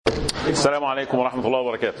السلام عليكم ورحمة الله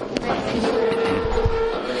وبركاته.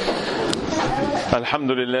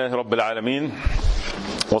 الحمد لله رب العالمين،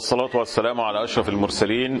 والصلاة والسلام على أشرف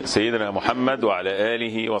المرسلين سيدنا محمد وعلى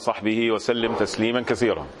آله وصحبه وسلم تسليما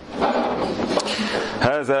كثيرا.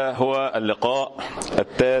 هذا هو اللقاء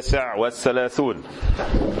 39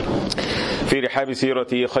 في رحاب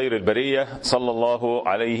سيرة خير البرية صلى الله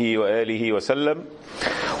عليه وآله وسلم،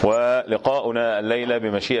 ولقاؤنا الليلة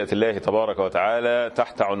بمشيئة الله تبارك وتعالى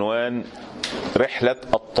تحت عنوان رحلة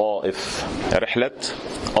الطائف. رحلة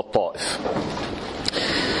الطائف.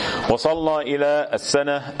 وصلنا إلى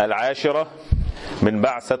السنة 10 من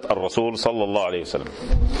بعثة الرسول صلى الله عليه وسلم.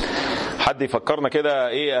 حد يفكرنا كده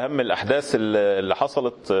ايه اهم الاحداث اللي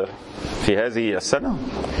حصلت في هذه السنة؟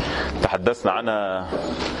 تحدثنا عنها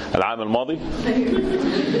العام الماضي.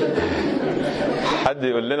 حد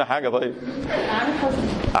يقول لنا حاجة؟ طيب،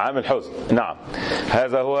 عام الحزن. نعم،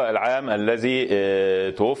 هذا هو العام الذي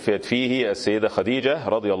توفيت فيه السيدة خديجة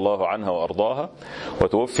رضي الله عنها وأرضاها،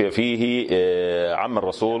 وتوفي فيه عم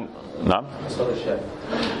الرسول. نعم،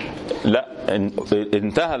 لا،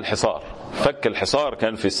 انتهى الحصار، فك الحصار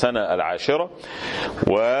كان في السنة 10،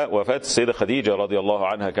 ووفاة السيدة خديجة رضي الله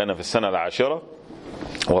عنها كان في السنة 10.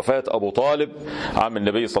 وفاة أبو طالب عم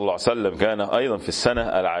النبي صلى الله عليه وسلم كان أيضا في السنة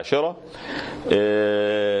 10.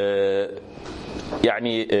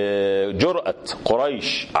 يعني جرأة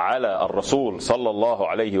قريش على الرسول صلى الله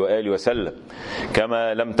عليه وآله وسلم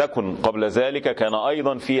كما لم تكن قبل ذلك كان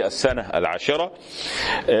أيضا في السنة 10.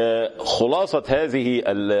 خلاصة هذه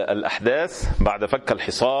الأحداث بعد فك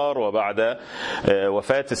الحصار وبعد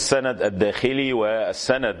وفاة السند الداخلي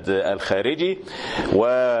والسند الخارجي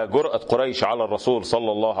وجرأة قريش على الرسول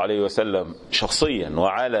صلى الله عليه وسلم شخصيا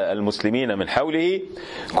وعلى المسلمين من حوله،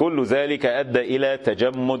 كل ذلك أدى إلى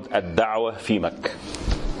تجمد الدعوة في مكة.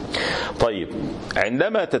 طيب،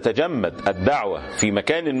 عندما تتجمد الدعوة في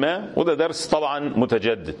مكان ما، وده درس طبعا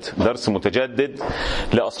متجدد، درس متجدد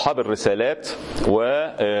لأصحاب الرسالات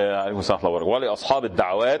ولأصحاب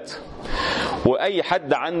الدعوات، وأي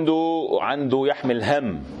حد عنده يحمل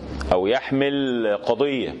هم أو يحمل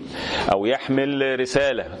قضية أو يحمل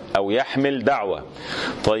رسالة أو يحمل دعوة.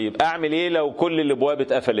 طيب، أعمل إيه لو كل الأبواب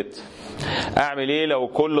اتقفلت؟ أعمل إيه لو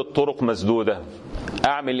كل الطرق مسدودة؟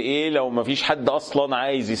 أعمل إيه لو مفيش حد أصلا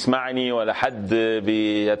عايز يسمعني، ولا حد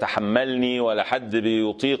بيتحملني، ولا حد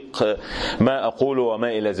بيطيق ما أقوله وما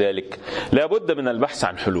إلى ذلك؟ لابد من البحث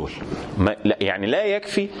عن حلول. يعني لا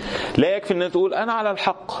يكفي أن تقول أنا على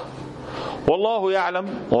الحق، والله يعلم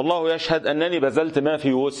والله يشهد أنني بذلت ما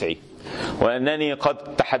في وسعي، وأنني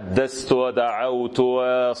قد تحدثت ودعوت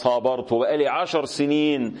وصابرت، وبقالي 10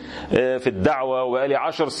 سنين في الدعوة، وبقالي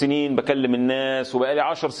 10 سنين بكلم الناس، وبقالي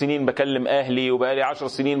 10 سنين بكلم أهلي، وبقالي 10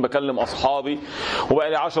 سنين بكلم أصحابي،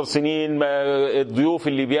 وبقالي 10 سنين الضيوف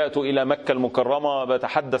اللي بيأتوا إلى مكة المكرمة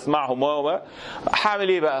بتحدث معهم. هعمل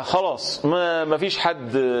إيه بقى؟ خلاص، ما فيش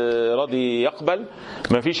حد راضي يقبل،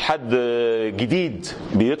 ما فيش حد جديد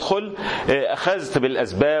بيدخل. أخذت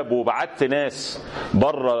بالأسباب وبعت ناس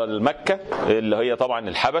بره مكة اللي هي طبعا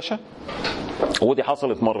الحبشة، ودي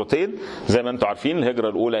حصلت مرتين زي ما انتم عارفين، الهجرة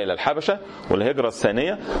الأولى إلى الحبشة والهجرة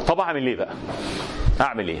الثانية. طب أعمل إيه بقى؟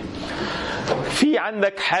 أعمل إيه؟ في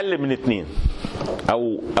عندك حل من 2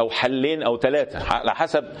 أو حلين أو 3 على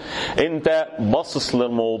حسب أنت باصص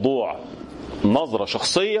للموضوع نظرة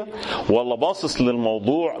شخصية ولا باصص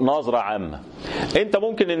للموضوع نظرة عامة. انت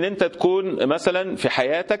ممكن ان انت تكون مثلا في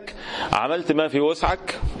حياتك عملت ما في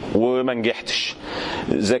وسعك وما نجحتش،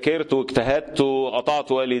 ذاكرت واجتهدت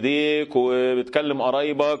وقطعت والديك وبتكلم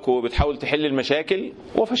قرايبك وبتحاول تحل المشاكل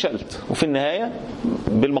وفشلت، وفي النهاية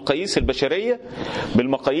بالمقاييس البشرية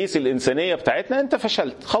بالمقاييس الإنسانية بتاعتنا انت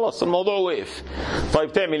فشلت، خلاص الموضوع وقف.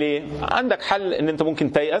 طيب تعمل ايه؟ عندك حل ان انت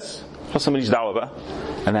ممكن تيأس، بس ماليش دعوة بقى،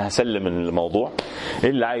 انا هسلم الموضوع.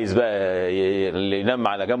 اللي عايز بقى اللي ينام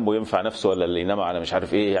على جنبه ينفع نفسه، ولا اللي ينام على مش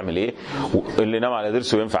عارف ايه يعمل ايه، اللي ينام على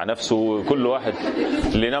ضرسه ينفع نفسه. كل واحد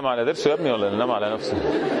اللي ينام على ضرسه يا ابني، ولا اللي ينام على نفسه،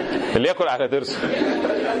 اللي ياكل على ضرسه،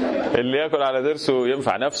 اللي ياكل على ضرسه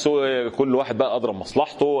ينفع نفسه. كل واحد بقى اضرب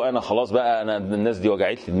مصلحته. انا خلاص بقى، انا الناس دي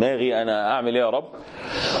وجعت لي دماغي، انا اعمل ايه يا رب؟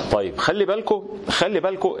 طيب خلي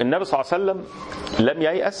بالكم النبي صلى الله عليه وسلم لم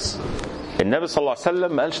ييأس. النبي صلى الله عليه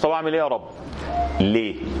وسلم ما قالش طب اعمل ايه يا رب.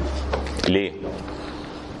 ليه؟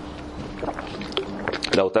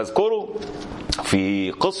 لو تذكروا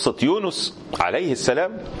في قصة يونس عليه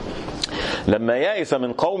السلام لما يأس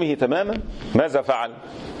من قومه تماما ماذا فعل؟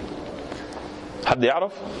 حد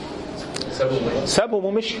يعرف؟ سابهم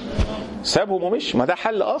ومشي. ما ده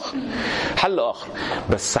حل آخر.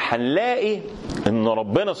 بس هنلاقي ان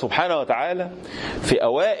ربنا سبحانه وتعالى في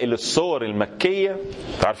اوائل السور المكية،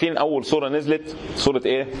 عارفين اول سورة نزلت سورة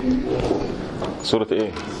ايه؟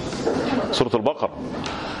 سورة البقرة.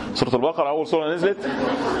 سورة البقرة أول سورة نزلت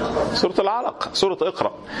سورة العلق، سورة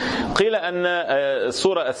اقرأ. قيل أن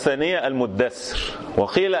السورة الثانية المدثر،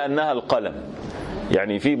 وقيل أنها القلم.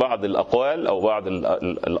 يعني في بعض الأقوال أو بعض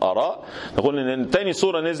الآراء تقول أن ثاني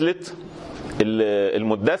سورة نزلت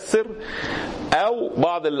المدثر، أو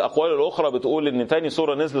بعض الأقوال الأخرى بتقول أن ثاني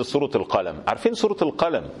سورة نزلت سورة القلم. عارفين سورة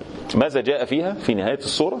القلم ماذا جاء فيها في نهاية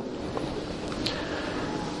السورة؟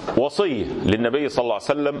 وصية للنبي صلى الله عليه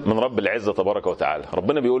وسلم من رب العزة تبارك وتعالى.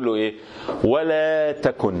 ربنا بيقول له إيه؟ ولا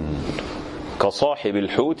تكن كصاحب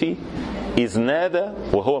الحوت إذ نادى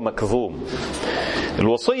وهو مكظوم.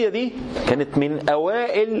 الوصية دي كانت من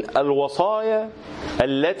أوائل الوصايا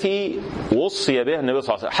التي وصي بها النبي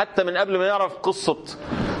صلى الله عليه وسلم، حتى من قبل ما يعرف قصة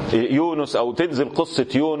يونس أو تنزل قصة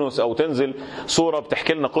يونس أو تنزل سورة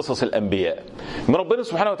بتحكي لنا قصص الأنبياء. من ربنا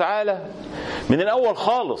سبحانه وتعالى من الأول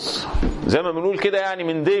خالص زي ما بنقول كده، يعني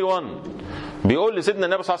من day one بيقول لسيدنا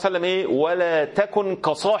النبي صلى الله عليه وسلم إيه؟ ولا تكن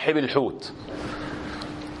كصاحب الحوت.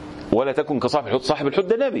 ولا تكن كصاحب الحوت. صاحب الحوت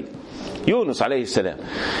ده نبي يونس عليه السلام.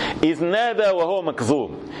 إذ نادى وهو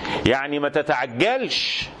مكظوم، يعني ما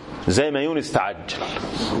تتعجلش زي ما يونس تعجل.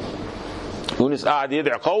 يونس قاعد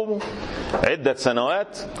يدعي قومه عدة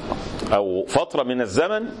سنوات أو فترة من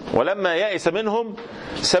الزمن، ولما يأس منهم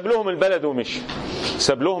ساب لهم البلد ومشي.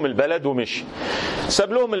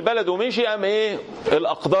 أم إيه؟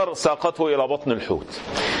 الأقدار ساقته إلى بطن الحوت.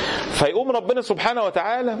 فيقوم ربنا سبحانه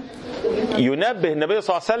وتعالى ينبه النبي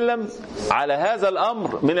صلى الله عليه وسلم على هذا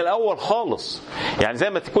الأمر من الأول خالص. يعني زي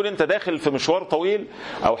ما تكون أنت داخل في مشوار طويل،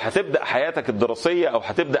 أو هتبدأ حياتك الدراسية، أو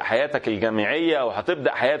هتبدأ حياتك الجامعية، أو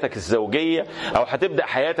هتبدأ حياتك الزوجية، أو هتبدأ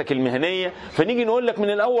حياتك المهنية، فنيجي نقول لك من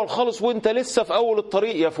الأول خالص وأنت لسه في أول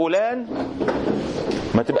الطريق يا فلان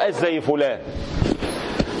ما تبقاش زي فلان.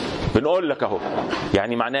 بنقول لك اهو،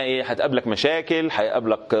 يعني معناه ايه؟ هتقابلك مشاكل،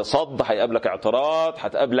 هيقابلك صد، هيقابلك اعتراض،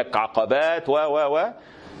 هتقابلك عقبات و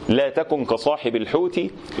لا تكن كصاحب الحوت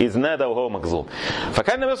إذ نادى وهو مكظوم.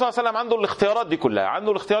 فكان النبي صلى الله عليه وسلم عنده الاختيارات دي كلها.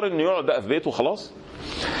 عنده الاختيار انه يقعد بقى في بيته خلاص،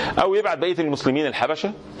 او يبعت بقيه المسلمين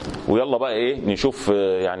الحبشه ويلا بقى ايه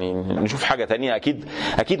نشوف حاجه تانية. اكيد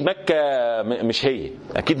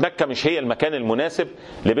مكه مش هي المكان المناسب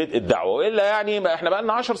لبدء الدعوه، والا يعني احنا بقى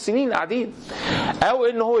لنا 10 سنين قاعدين. او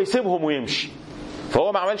انه هو يسيبهم ويمشي.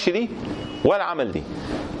 فهو ما عملش دي ولا عمل دي.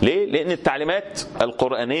 ليه؟ لأن التعليمات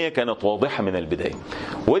القرآنية كانت واضحة من البداية.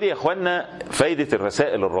 ودي يا أخوانا فايدة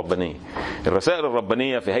الرسائل الربانية. الرسائل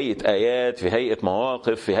الربانية في هيئة آيات، في هيئة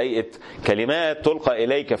مواقف، في هيئة كلمات تلقى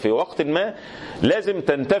إليك في وقت ما، لازم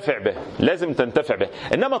تنتفع به.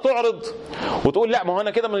 إنما تعرض وتقول لا، ما هو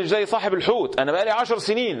أنا كده مش زي صاحب الحوت، أنا بقالي 10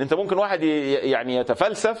 سنين. أنت ممكن واحد يعني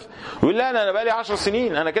يتفلسف ويقول لا أنا بقالي 10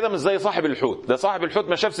 سنين، أنا كده مش زي صاحب الحوت. ده صاحب الحوت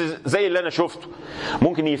ما شافش زي اللي أنا شفته.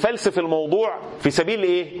 ممكن يفلسف الموضوع في سبيل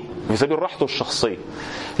إيه؟ في سبيل راحته الشخصية.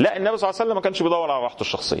 لا، النبي صلى الله عليه وسلم ما كانش بيدور على راحته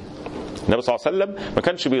الشخصية. النبي صلى الله عليه وسلم ما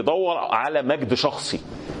كانش بيدور على مجد شخصي.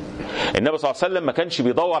 النبي صلى الله عليه وسلم ما كانش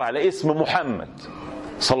بيدور على اسم محمد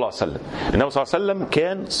صلى الله عليه وسلم. النبي صلى الله عليه وسلم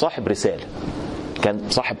كان صاحب رسالة، كان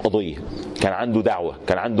صاحب قضية، كان عنده دعوة،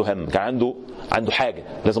 كان عنده هم، كان عنده حاجة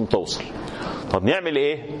لازم توصل. طب نعمل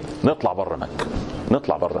ايه؟ نطلع بره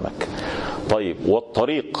مكة. طيب،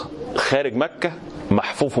 والطريق خارج مكة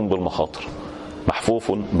محفوف بالمخاطر.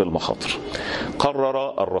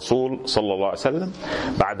 قرر الرسول صلى الله عليه وسلم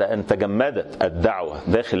بعد أن تجمدت الدعوة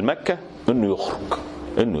داخل مكة أنه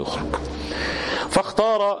يخرج.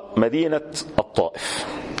 فاختار مدينة الطائف.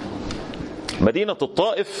 مدينة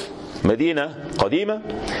الطائف مدينة قديمة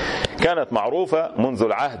كانت معروفة منذ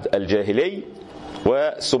العهد الجاهلي،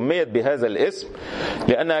 وسميت بهذا الاسم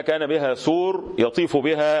لأنها كان بها سور يطيف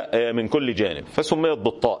بها من كل جانب، فسميت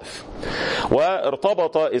بالطائف.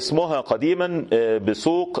 وارتبط اسمها قديما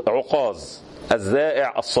بسوق عقاز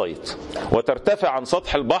الزائع الصيد، وترتفع عن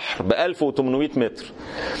سطح البحر ب1800 متر.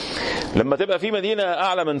 لما تبقى في مدينة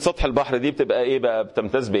أعلى من سطح البحر دي بتبقى إيه بقى؟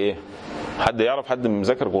 بتمتاز بإيه؟ حد يعرف؟ حد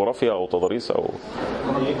مذاكر جغرافيا أو تضاريس أو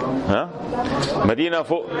مدينة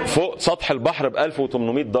فوق سطح البحر ب1800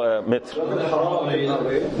 متر،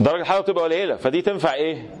 درجة الحرارة بتبقى قليلة، فدي تنفع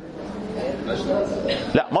إيه؟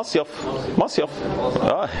 لا، مصيف.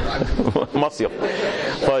 مصيف.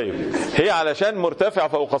 طيب، هي علشان مرتفعة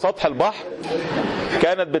فوق سطح البحر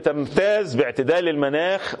كانت بتمتاز باعتدال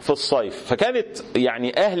المناخ في الصيف. فكانت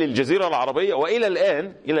يعني أهل الجزيرة العربية وإلى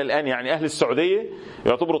الآن يعني أهل السعودية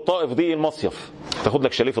يعتبروا الطائف دي المصيف. تاخد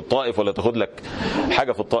لك شاليه في الطائف ولا تاخد لك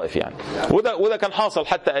حاجة في الطائف يعني. وده كان حاصل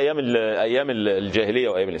حتى أيام الجاهلية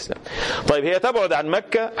وأيام الإسلام. طيب، هي تبعد عن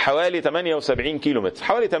مكة حوالي 78 كيلو متر،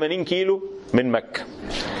 حوالي 80 كيلو من مكة.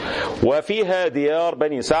 وفيها ديار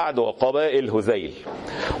بني سعد وقبائل هذيل.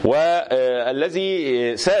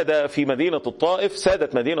 والذي ساد في مدينة الطائف،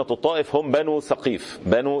 سادت مدينة الطائف هم بنو ثقيف.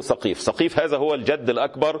 بنو ثقيف، ثقيف هذا هو الجد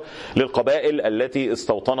الأكبر للقبائل التي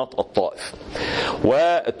استوطنت الطائف.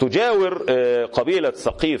 وتجاور قبيلة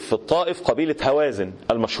ثقيف في الطائف قبيلة هوازن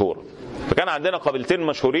المشهورة. فكان عندنا قبيلتين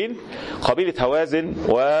مشهورين، قبيلة هوازن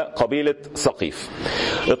وقبيلة ثقيف.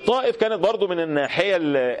 الطائف كانت برضو من الناحية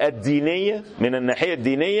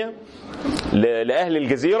الدينية لأهل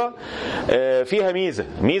الجزيرة فيها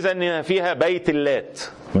ميزة أن فيها بيت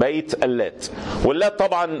اللات. واللات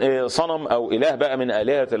طبعا صنم أو إله بقى من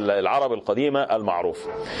آلهة العرب القديمة المعروف.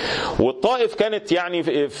 والطائف كانت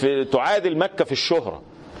يعني تعادل مكة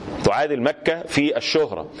في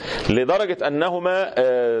الشهرة، لدرجة أنهما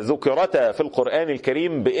ذكرتا في القرآن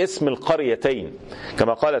الكريم باسم القريتين،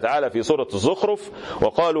 كما قال تعالى في سورة الزخرف: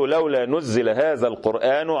 وقالوا لولا نزل هذا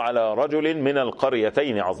القرآن على رجل من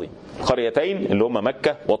القريتين عظيم. قريتين اللي هم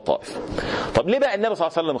مكة والطائف. طب ليه بقى النبي صلى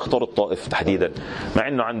الله عليه وسلم اختار الطائف تحديدا، مع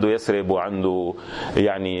أنه عنده يثرب وعنده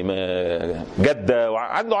يعني جدة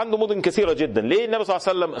وعنده مدن كثيرة جدا؟ ليه النبي صلى الله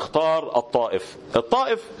عليه وسلم اختار الطائف؟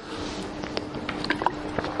 الطائف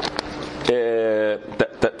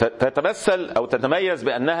تتمثل أو تتميز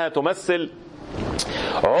بأنها تمثل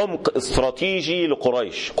عمق استراتيجي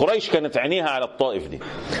لقريش. قريش كانت عينيها على الطائف دي،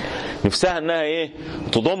 نفسها انها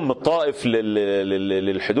تضم الطائف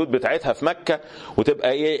للحدود بتاعتها في مكة،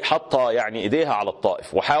 وتبقى حاطه يعني ايديها على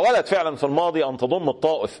الطائف. وحاولت فعلا في الماضي ان تضم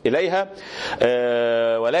الطائف اليها،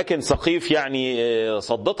 ولكن ثقيف يعني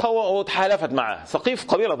صدتها وتحالفت معها. ثقيف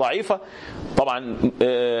قبيلة ضعيفة طبعا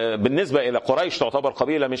بالنسبة الى قريش، تعتبر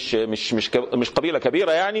قبيلة مش قبيلة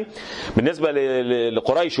كبيرة يعني بالنسبة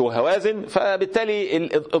لقريش وهوازن. فبالتالي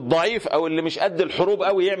الضعيف او اللي مش قد الحروب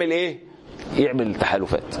قوي يعمل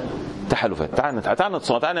تحالفات.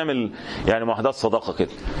 تعال نعمل يعني معاهدات صداقه كده.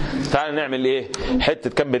 تعال نعمل حته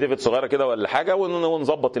كامب ديفيد صغيره كده ولا حاجه،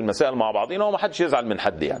 ونظبط المسائل مع بعضينا وما حدش يزعل من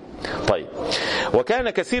حد يعني. طيب، وكان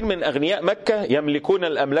كثير من اغنياء مكه يملكون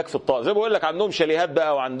الاملاك في الطائف. زي ما بقول لك عندهم شاليهات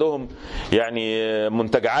بقى، وعندهم يعني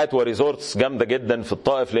منتجعات وريزورتس جامده جدا في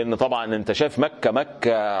الطائف، لان طبعا انت شايف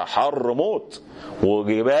مكه حر موت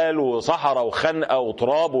وجبال وصحراء وخنقه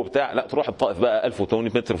وتراب وبتاع. لا، تروح الطائف بقى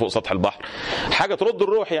 1800 متر فوق سطح البحر، حاجه ترد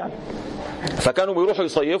الروح يعني. فكانوا بيروحوا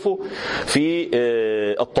يصيفوا في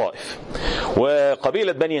الطائف.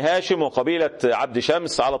 وقبيلة بني هاشم وقبيلة عبد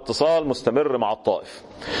شمس على اتصال مستمر مع الطائف.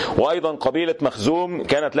 وأيضا قبيلة مخزوم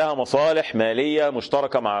كانت لها مصالح مالية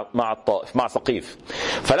مشتركة مع الطائف، مع ثقيف.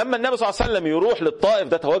 فلما النبي صلى الله عليه وسلم يروح للطائف،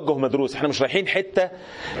 ده توجه مدروس. احنا مش رايحين حتة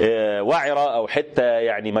وعرة أو حتة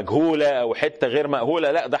يعني مجهولة أو حتة غير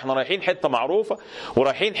مأهولة، لا، ده احنا رايحين حتة معروفة،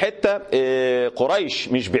 ورايحين حتة قريش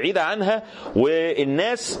مش بعيدة عنها.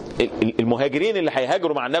 والناس المهاجرين اللي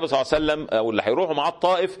هيهاجروا مع النبي صلى الله عليه وسلم او اللي هيروحوا مع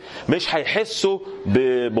الطائف مش هيحسوا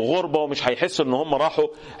بغربه، ومش هيحسوا ان هم راحوا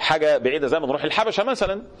حاجه بعيده زي ما نروح الحبشه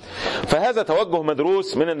مثلا. فهذا توجه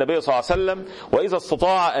مدروس من النبي صلى الله عليه وسلم. واذا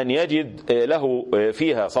استطاع ان يجد له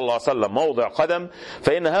فيها صلى الله عليه وسلم موضع قدم،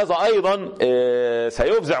 فان هذا ايضا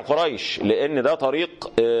سيفزع قريش، لان ده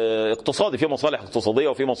طريق اقتصادي، فيه مصالح اقتصاديه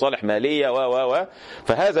وفيه مصالح ماليه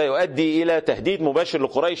فهذا يؤدي الى تهديد مباشر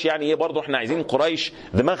لقريش. يعني برضو احنا عايزين قريش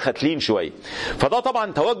دماغها تلين شويه. فده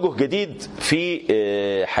طبعا توجه جديد في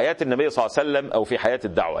حياة النبي صلى الله عليه وسلم أو في حياة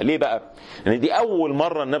الدعوة. ليه بقى؟ لأن دي أول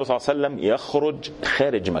مرة النبي صلى الله عليه وسلم يخرج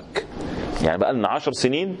خارج مكة. يعني بقى لنا 10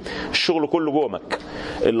 سنين الشغل كله جوه مكة.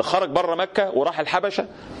 اللي خرج بره مكة وراح الحبشة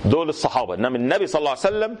دول الصحابة، إنما النبي صلى الله عليه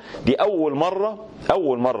وسلم دي أول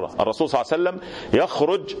مرة الرسول صلى الله عليه وسلم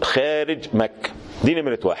يخرج خارج مكة. دي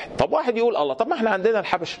نمرة واحد. طب واحد يقول الله، طب ما احنا عندنا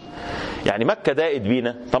الحبشة، يعني مكة دائد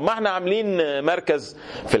بينا، طب ما احنا عاملين مركز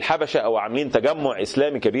في الحبشة أو عاملين تجمع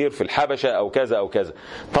إسلامي كبير في الحبشة أو كذا أو كذا،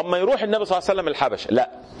 طب ما يروح النبي صلى الله عليه وسلم الحبشة. لا،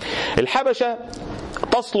 الحبشة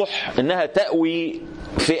تصلح إنها تأوي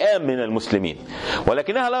فئام من المسلمين،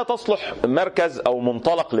 ولكنها لا تصلح مركز أو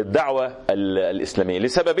منطلق للدعوة الإسلامية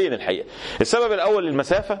لسببين الحقيقة. السبب الأول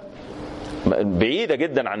المسافة، بعيدة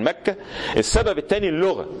جدا عن مكة. السبب الثاني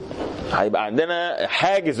اللغة، هيبقى عندنا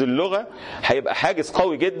حاجز اللغة، هيبقى حاجز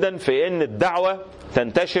قوي جدا في ان الدعوة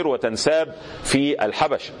تنتشر وتنساب في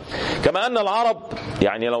الحبشة. كما ان العرب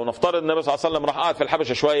يعني لو نفترض النبي صلى الله عليه وسلم راح قاعد في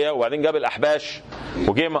الحبشة شوية وبعدين جاب الأحباش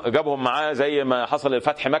وجابهم معاه زي ما حصل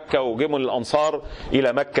الفتح مكة وجابوا الأنصار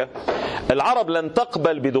إلى مكة، العرب لن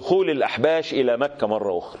تقبل بدخول الأحباش إلى مكة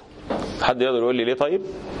مرة أخرى. حد يقدر يقول لي ليه؟ طيب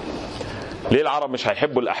ليه العرب مش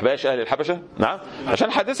هيحبوا الأحباش أهل الحبشة؟ نعم،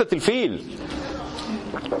 عشان حادثة الفيل.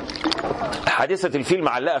 حادثة الفيل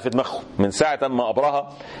معلقة في دماغهم من ساعة أما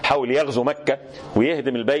أبرهة حاول يغزو مكة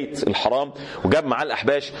ويهدم البيت الحرام وجاب معاه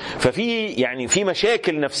الأحباش. ففي يعني في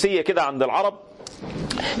مشاكل نفسية كده عند العرب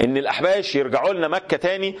ان الاحباش يرجعوا لنا مكة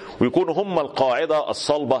تاني ويكونوا هم القاعدة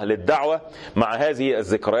الصلبة للدعوة مع هذه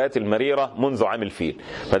الذكريات المريرة منذ عام الفيل.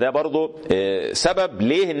 فده برضو سبب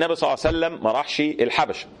ليه النبي صلى الله عليه وسلم ما راحش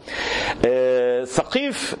الحبشة.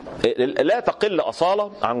 ثقيف لا تقل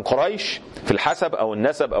أصالة عن قريش في الحسب أو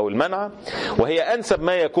النسب أو المنع، وهي أنسب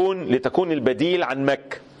ما يكون لتكون البديل عن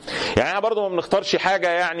مكة. يعني احنا برضو ما بنختارش حاجة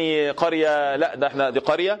يعني قرية، لا ده احنا دي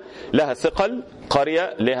قرية لها ثقل،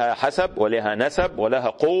 قرية لها حسب ولها نسب ولها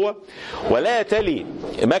قوة، ولا تلي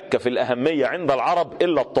مكة في الأهمية عند العرب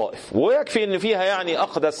إلا الطائف، ويكفي ان فيها يعني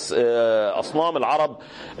أقدس أصنام العرب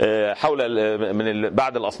حول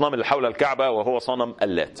بعد الأصنام اللي حول الكعبة وهو صنم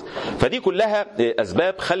اللات. فدي كلها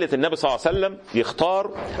أسباب خلت النبي صلى الله عليه وسلم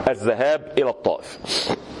يختار الذهاب إلى الطائف.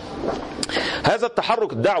 هذا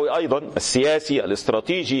التحرك الدعوي أيضا السياسي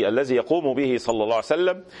الاستراتيجي الذي يقوم به صلى الله عليه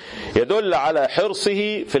وسلم يدل على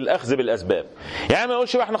حرصه في الأخذ بالأسباب. يعني ما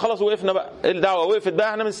يقولش بقى احنا خلاص وقفنا بقى، الدعوة وقفت بقى،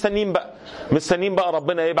 احنا مستنين بقى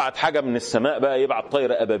ربنا يبعت حاجة من السماء بقى، يبعت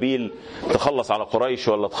طير أبابيل تخلص على قريش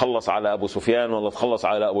ولا تخلص على أبو سفيان ولا تخلص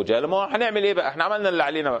على أبو جهل. ما هنعمل ايه بقى؟ احنا عملنا اللي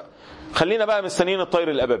علينا بقى، خلينا بقى مستنيين الطير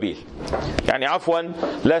الأبابيل. يعني عفوا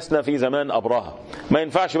لسنا في زمان أبرهة، ما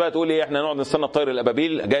ينفعش بقى تقول ايه احنا نقعد نستنى الطير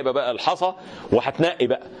الأبابيل جايبه بقى الحصى وهتنقي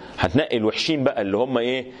بقى، هتنقي الوحشين بقى اللي هم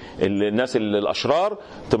ايه الناس الأشرار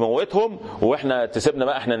تموتهم، واحنا تسيبنا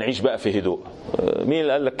بقى احنا نعيش بقى في هدوء. مين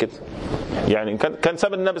اللي قال لك كده؟ يعني كان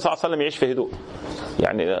سبب النبي صلى الله عليه وسلم يعيش في هدوء.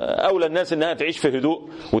 يعني اولى الناس انها تعيش في هدوء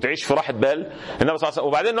وتعيش في راحه بال النبي صلى الله عليه وسلم.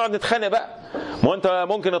 وبعدين نقعد نتخانق بقى، ما انت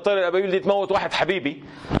ممكن الطير الابابيل دي تموت واحد حبيبي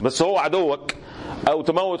بس هو عدوك، او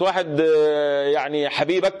تموت واحد يعني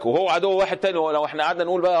حبيبك وهو عدو واحد تاني. ولو احنا قعدنا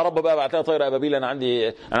نقول بقى يا رب بقى بعت لنا طير ابابيل، انا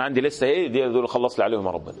عندي لسه ايه دول خلص لي عليهم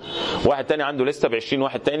يا رب، واحد تاني عنده لسه ب20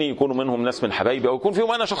 واحد تاني يكونوا منهم ناس من حبايبي او يكون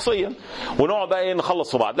فيهم انا شخصيا، ونقعد بقى ايه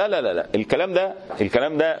نخلص في بعض. لا لا لا لا،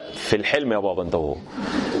 الكلام ده في الحلم يا بابا انت وهو.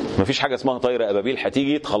 مفيش حاجه اسمها طير ابابيل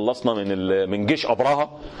هتيجي تخلصنا من جيش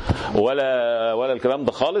ابرهه ولا الكلام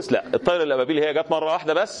ده خالص. لا، الطير الابابيل هي جت مره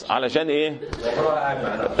واحده بس علشان ايه؟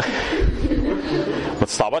 ما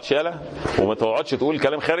تستعبطش يالا وما تقعدش تقول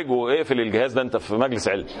كلام خارج واقفل الجهاز ده، انت في مجلس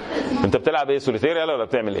علم. انت بتلعب ايه سوليتير يالا ولا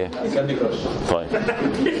بتعمل ايه؟ طيب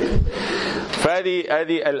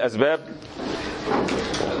فادي الاسباب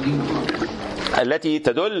التي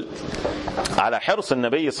تدل على حرص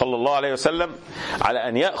النبي صلى الله عليه وسلم على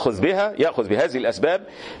أن يأخذ بهذه الأسباب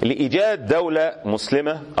لإيجاد دولة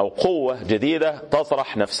مسلمة أو قوة جديدة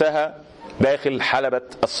تطرح نفسها داخل حلبة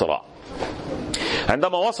الصراع.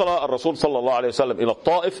 عندما وصل الرسول صلى الله عليه وسلم إلى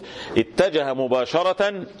الطائف اتجه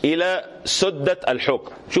مباشرة إلى سدة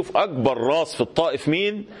الحكم. شوف أكبر راس في الطائف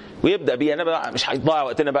مين ويبدأ بيه. أنا بقى مش هيضيع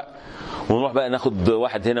وقتنا بقى ونروح بقى ناخد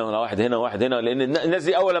واحد هنا ولا واحد هنا وواحد هنا، لأن الناس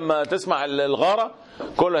دي أول لما تسمع الغارة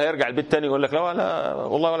كله هيرجع البيت تاني يقول لك لا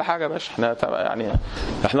والله ولا حاجة يا باشا،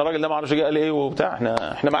 احنا الراجل ده ما عرفش قال ايه وبتاع،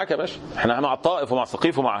 احنا معاك يا باشا، احنا مع الطائف ومع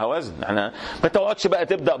ثقيف ومع هوازن. احنا ما تقعدش بقى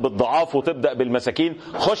تبدأ بالضعاف وتبدأ بالمساكين،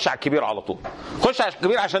 خش على الكبير على طول، خش على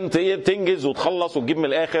الكبير عشان تنجز وتخلص وتجيب من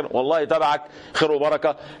الآخر. والله تبعك خير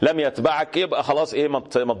وبركة، لم يتبعك يبقى خلاص ايه ما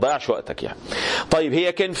تضيعش وقتك يعني. طيب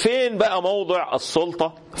هي كان فين بقى موضع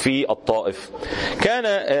السلطة في الطائف؟ كان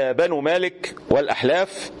بنو مالك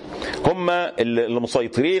والأحلاف هم اللي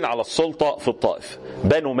مسيطرين على السلطة في الطائف،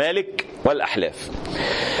 بنو مالك والأحلاف.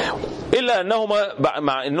 إلا أنهما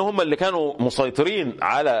مع أنهم اللي كانوا مسيطرين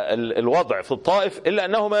على الوضع في الطائف، إلا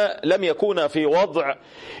أنهما لم يكونا في وضع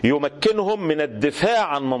يمكنهم من الدفاع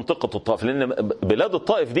عن منطقة الطائف، لأن بلاد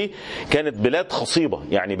الطائف دي كانت بلاد خصيبة،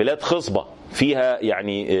 يعني بلاد خصبة فيها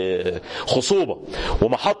يعني خصوبة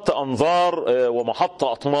ومحط أنظار ومحط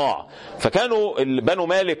أطماع. فكانوا بنو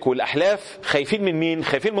مالك والأحلاف خايفين من مين؟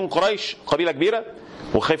 خايفين من قريش قبيلة كبيرة،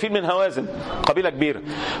 وخايفين من هوازن قبيلة كبيرة.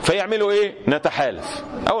 فيعملوا ايه؟ نتحالف.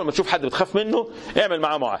 اول ما تشوف حد بتخاف منه اعمل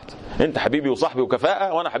معاه معاهده، انت حبيبي وصاحبي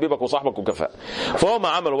وكفاءة وانا حبيبك وصاحبك وكفاءة. فهم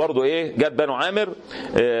عملوا برضو ايه؟ جت بنو عامر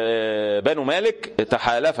بنو مالك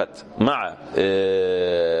تحالفت مع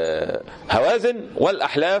هوازن،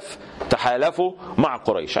 والاحلاف تحالفوا مع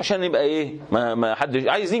قريش عشان يبقى ايه ما حد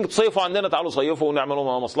عايزين تصيفوا عندنا، تعالوا صيفوا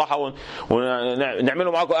ونعملوا مصلحة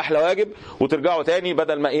ونعملوا معاكم احلى واجب وترجعوا تاني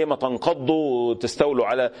بدل ما ايه ما تنقضوا وتستولوا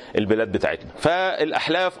على البلاد بتاعتنا.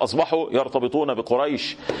 فالأحلاف أصبحوا يرتبطون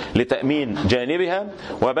بقريش لتأمين جانبها،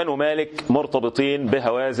 وبنو مالك مرتبطين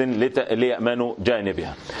بهوازن ليأمنوا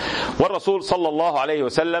جانبها. والرسول صلى الله عليه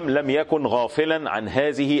وسلم لم يكن غافلا عن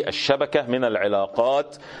هذه الشبكة من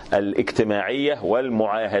العلاقات الاجتماعية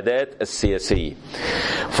والمعاهدات السياسية.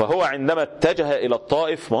 فهو عندما اتجه إلى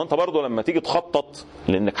الطائف، ما أنت برضو لما تيجي تخطط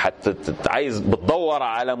لأنك عايز بتدور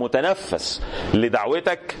على متنفس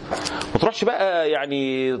لدعوتك، ما تروحش بقى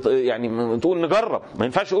يعني تقول نجرب. ما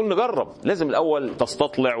ينفعش تقول نجرب، لازم الأول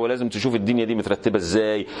تستطلع، ولازم تشوف الدنيا دي مترتبة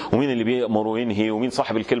ازاي، ومين اللي بيأمر وينهي، ومين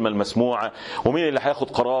صاحب الكلمة المسموعة، ومين اللي هياخد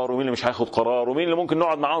قرار ومين اللي مش هياخد قرار، ومين اللي ممكن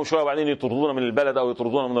نقعد معاهم شوية وبعدين يطردونا من البلد أو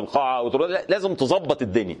يطردونا من القاعة أو لازم تظبط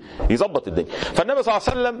الدنيا، يظبط الدنيا. فالنبي صلى الله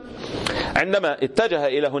عليه وسلم عندما اتجه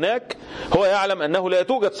إلى هناك هو يعلم أنه لا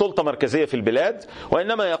توجد سلطة مركزية في البلاد،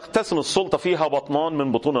 وإنما يقتسم السلطة فيها بطنان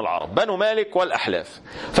من بطون العرب، بنو مالك والأحلاف،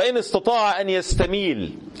 فإن استطاع أن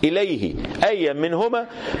يستميل إليه أي منهما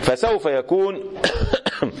فسوف يكون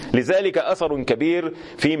لذلك أثر كبير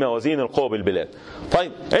في موازين القوى بالبلاد.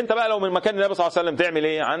 طيب أنت بقى لو من مكان النبي صلى الله عليه وسلم تعمل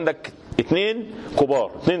إيه؟ عندك 2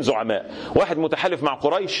 كبار، 2 زعماء، واحد متحالف مع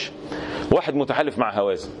قريش، واحد متحالف مع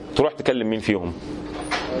هوازن، تروح تكلم مين فيهم؟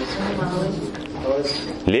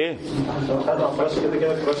 ليه؟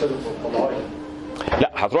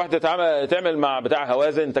 لا، هتروح تعمل مع بتاع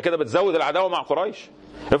هوازن، انت كده بتزود العداوه مع قريش.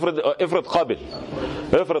 افرض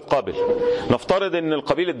قابل نفترض ان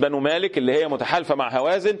القبيله بنو مالك اللي هي متحالفه مع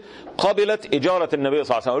هوازن قبلت اجاره النبي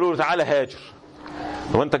صلى الله عليه وسلم، قالوا له تعالى هاجر،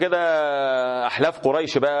 وانت كده احلاف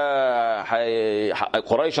قريش بقى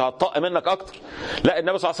قريش هتطق منك اكتر. لا،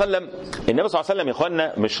 النبي صلى الله عليه وسلم يا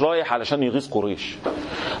اخوانا مش رايح علشان يغيظ قريش،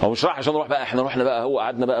 او مش رايح عشان نروح بقى احنا رحنا بقى هو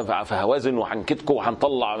قعدنا بقى في هوازن وهنكتكم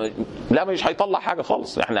وهنطلع. لا، مش هيطلع حاجه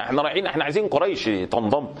خالص. احنا رايحين، احنا عايزين قريش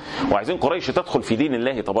تنضم، وعايزين قريش تدخل في دين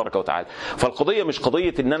الله تبارك وتعالى. فالقضيه مش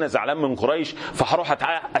قضيه ان انا زعلان من قريش فهروح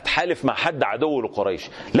اتحالف مع حد عدو لقريش.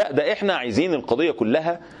 لا، ده احنا عايزين القضيه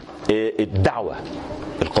كلها الدعوة.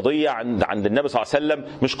 القضية عند النبي صلى الله عليه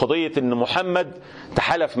وسلم مش قضية ان محمد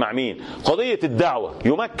تحالف مع مين، قضية الدعوة.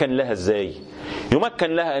 يمكن لها ازاي؟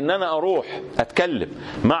 يمكن لها ان انا اروح اتكلم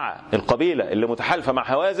مع القبيلة اللي متحالفة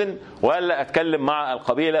مع هوازن، ولا اتكلم مع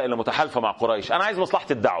القبيلة اللي متحالفة مع قريش. انا عايز مصلحة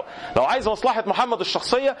الدعوة. لو عايز مصلحة محمد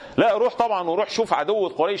الشخصية، لا، اروح طبعا وروح شوف عدو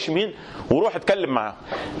قريش مين وروح اتكلم معاه.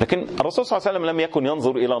 لكن الرسول صلى الله عليه وسلم لم يكن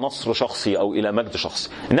ينظر الى نصر شخصي او الى مجد شخصي،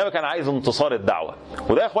 انما كان عايز انتصار الدعوة.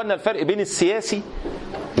 وده يا اخوانا الفرق بين السياسي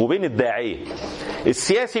وبين الداعية.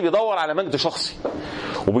 السياسي بيدور على مجد شخصي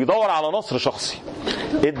وبيدور على نصر شخصي.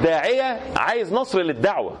 الداعية عايز نصر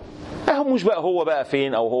للدعوة. مش بقى هو بقى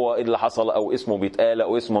فين، او هو اللي حصل، او اسمه بيتقال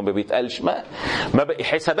او اسمه ما بيتقالش. ما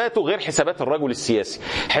حساباته غير حسابات الرجل السياسي.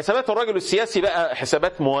 حسابات الرجل السياسي بقى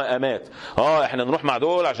حسابات موائمات. احنا نروح مع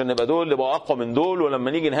دول عشان نبقى دول نبقى اقوى من دول،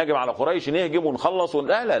 ولما نيجي نهاجم على قريش نهجم ونخلص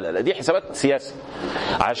لا لا لا، دي حسابات سياسة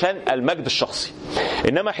عشان المجد الشخصي.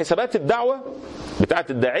 انما حسابات الدعوة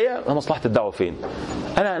بتاعت الداعية، مصلحة الدعوة فين؟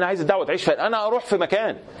 أنا عايز الدعوة تعيش فين؟ أنا أروح في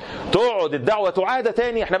مكان تقعد الدعوة تعاد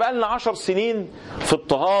تاني. احنا بقى لنا 10 سنين في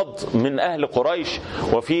اضطهاد من أهل قريش،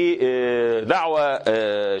 وفي دعوة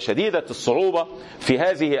شديدة الصعوبة في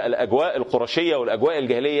هذه الأجواء القرشية والأجواء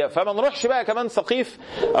الجاهلية. فما نروحش بقى كمان سقيف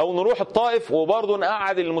أو نروح الطائف وبرضه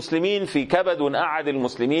نقعد المسلمين في كبد ونقعد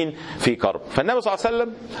المسلمين في كرب. فالنبي صلى الله عليه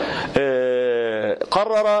وسلم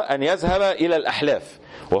قرر أن يذهب إلى الأحلاف،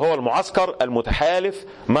 وهو المعسكر المتحالف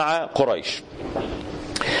مع قريش.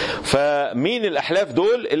 فمين الأحلاف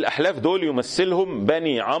دول؟ الأحلاف دول يمثلهم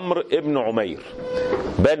بني عمرو ابن عمير،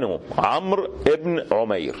 بنو عمرو ابن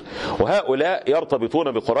عمير، وهؤلاء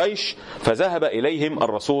يرتبطون بقريش. فذهب إليهم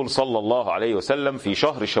الرسول صلى الله عليه وسلم في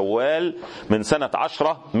شهر شوال من سنة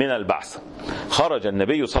 10 من البعث. خرج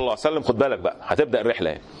النبي صلى الله عليه وسلم، خد بالك بقى هتبدأ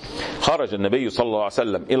الرحلة. خرج النبي صلى الله عليه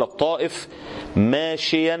وسلم إلى الطائف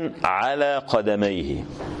ماشيا على قدميه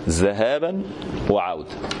ذهابا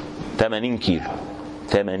وعودة، 80 كيلو،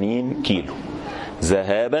 80 كيلو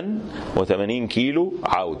ذهابا و80 كيلو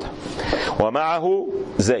عودة، ومعه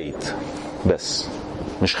زيد بس،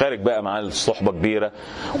 مش خارج بقى مع الصحبة كبيرة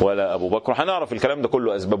ولا أبو بكر. هنعرف الكلام ده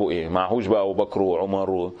كله أسبابه إيه. معهوش بقى أبو بكر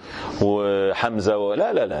وعمر وحمزة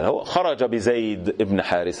لا لا لا، هو خرج بزيد ابن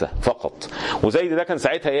حارثة فقط. وزيد ده كان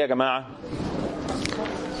ساعتها إيه يا جماعة؟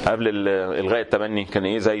 قبل الغاء التبني كان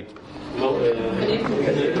إيه زيد؟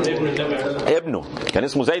 ابنه كان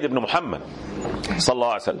اسمه زيد بن محمد صلى الله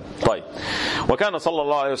عليه وسلم. طيب، وكان صلى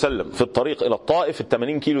الله عليه وسلم في الطريق إلى الطائف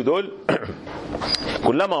 80 كيلو دول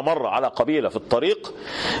كلما مر على قبيلة في الطريق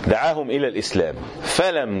دعاهم إلى الإسلام،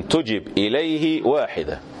 فلم تجب إليه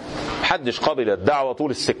واحدة. محدش قبل الدعوة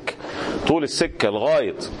طول السكة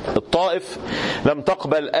لغاية الطائف لم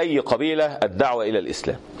تقبل أي قبيلة الدعوة إلى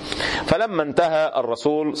الإسلام. فلما انتهى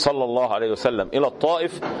الرسول صلى الله عليه وسلم إلى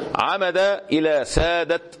الطائف عمد إلى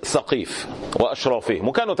سادة ثقيف وأشرافهم،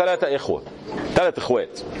 وكانوا 3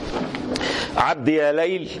 إخوات، عبد يا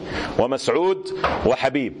ليل ومسعود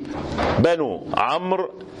وحبيب، بنو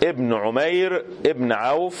عمرو ابن عمير ابن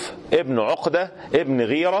عوف ابن عقدة ابن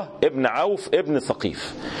غيرة ابن عوف ابن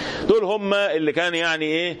ثقيف. دول هم اللي كان يعني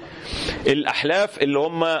ايه الأحلاف، اللي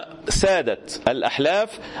هم سادة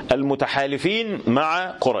الأحلاف المتحالفين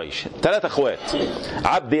مع قريش. 3 إخوات،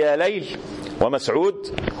 عبد يا ليل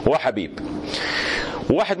ومسعود وحبيب.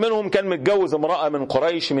 واحد منهم كان متجوز امرأة من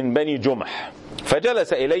قريش من بني جمح،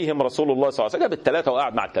 فجلس إليهم رسول الله صلى الله عليه وسلم، جاب ال3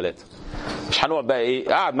 وقعد مع ال3، مش هنقعد بقى ايه،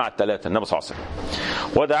 قعد مع ال3 النبي صلى الله عليه وسلم،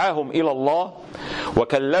 ودعاهم إلى الله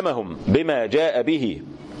وكلمهم بما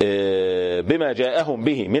جاءهم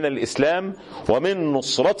به من الإسلام ومن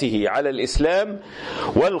نصرته على الإسلام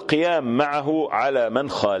والقيام معه على من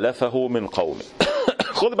خالفه من قومه.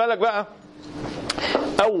 خذ بالك بقى،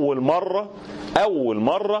 أول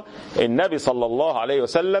مرة النبي صلى الله عليه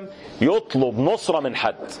وسلم يطلب نصرة من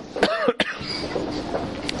حد.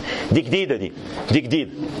 دي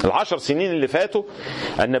جديدة. 10 سنين اللي فاتوا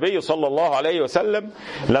النبي صلى الله عليه وسلم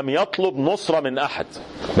لم يطلب نصرة من أحد،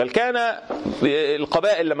 بل كان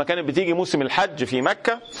القبائل لما كانت بتيجي موسم الحج في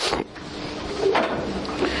مكة،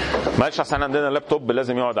 معلش عشان عندنا لابتوب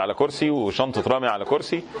لازم يقعد على كرسي، وشنطة رامي على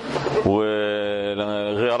كرسي،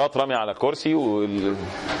 وغيارات رامي على كرسي،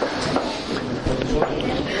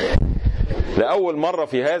 لأول مرة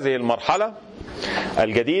في هذه المرحلة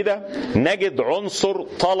الجديدة نجد عنصر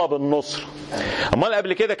طلب النصر. أمال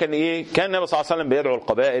قبل كده كان إيه؟ كان النبي صلى الله عليه وسلم بيدعو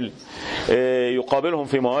القبائل، يقابلهم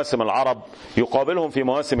في مواسم العرب، يقابلهم في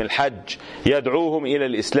مواسم الحج، يدعوهم إلى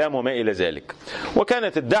الإسلام وما إلى ذلك.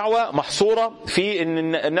 وكانت الدعوة محصورة في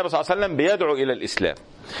أن النبي صلى الله عليه وسلم بيدعو إلى الإسلام.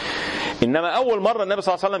 إنما أول مرة النبي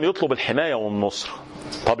صلى الله عليه وسلم يطلب الحماية والنصر.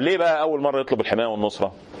 طب ليه بقى أول مرة يطلب الحماية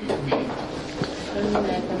والنصرة؟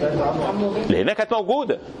 لأنها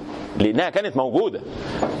كانت موجودة،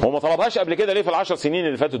 وما طلبهاش قبل كده. ليه في ال10 سنين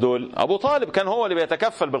اللي فاتوا دول؟ أبو طالب كان هو اللي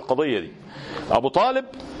بيتكفل بالقضية دي. أبو طالب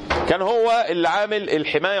كان هو اللي عامل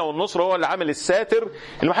الحماية والنصر، هو اللي عامل الساتر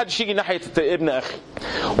اللي ما حدش يجي ناحية ابن أخي.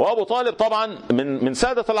 وأبو طالب طبعا من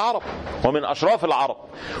سادة العرب ومن أشراف العرب،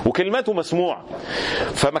 وكلمته مسموع.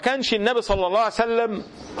 فما كانش النبي صلى الله عليه وسلم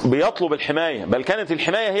بيطلب الحماية، بل كانت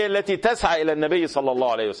الحماية هي التي تسعى إلى النبي صلى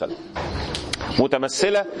الله عليه وسلم،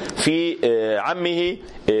 متمثلة في عمه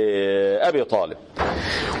أبي طالب.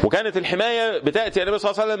 وكانت الحماية بتأتي النبي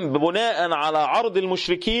صلى الله عليه وسلم بناء على عرض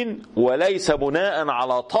المشركين، وليس بناء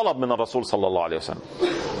على طلب من الرسول صلى الله عليه وسلم.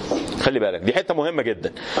 خلي بالك، دي حتة مهمة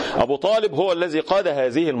جدا. أبو طالب هو الذي قاد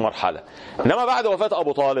هذه المرحلة، إنما بعد وفاة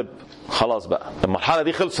أبو طالب خلاص بقى المرحلة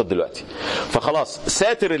دي خلصت دلوقتي. فخلاص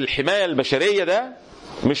ساتر الحماية البشرية ده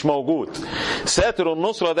مش موجود، ساتر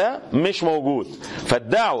النصرة ده مش موجود.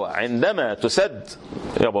 فالدعوة عندما تسد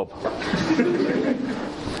يا بابا،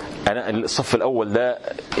 أنا الصف الأول ده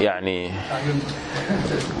يعني،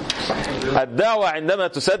 الدعوة عندما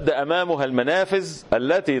تسد أمامها المنافذ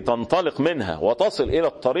التي تنطلق منها وتصل إلى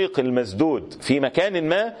الطريق المسدود في مكان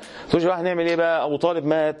ما، تقول بقى هنعمل إيه بقى؟ أبو طالب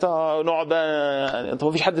مات، نقعد بقى، طب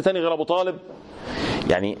مفيش حد تاني غير أبو طالب؟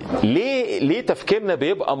 يعني ليه تفكيرنا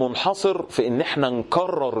بيبقى منحصر في إن احنا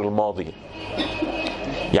نكرر الماضي؟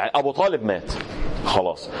 يعني أبو طالب مات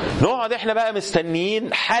خلاص، نقعد احنا بقى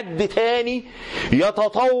مستنيين حد تاني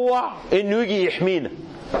يتطوع إنه يجي يحمينا.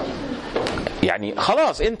 يعني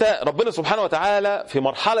خلاص انت ربنا سبحانه وتعالى في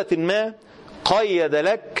مرحلة ما قيد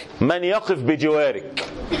لك من يقف بجوارك،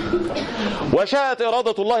 وشاءت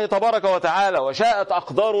إرادة الله تبارك وتعالى وشاءت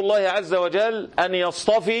أقدار الله عز وجل أن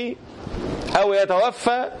يصطفي أو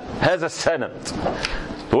يتوفى هذا السند.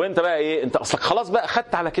 وانت بقى ايه؟ انت اصلك خلاص بقى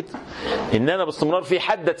خدت على كده ان انا باستمرار في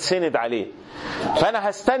حد تسند عليه، فانا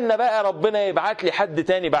هستنى بقى ربنا يبعت لي حد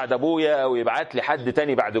تاني بعد ابويا، او يبعت لي حد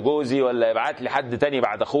تاني بعد جوزي، ولا يبعت لي حد تاني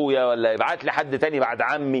بعد اخويا، ولا يبعت لي حد تاني بعد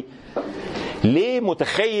عمي. ليه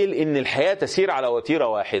متخيل ان الحياة تسير على وتيرة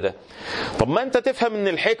واحدة؟ طب ما انت تفهم ان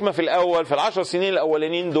الحكمة في الاول، في ال10 سنين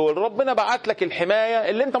الاولانيين دول ربنا بعت لك الحماية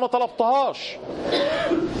اللي انت ما طلبتهاش.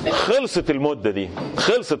 خلصت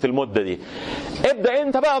المدة دي، ابدأ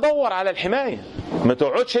انت بقى دور على الحماية. ما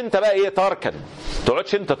تقعدش انت بقى ايه تركن،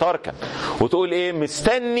 وتقول ايه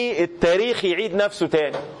مستني التاريخ يعيد نفسه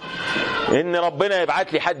تاني، ان ربنا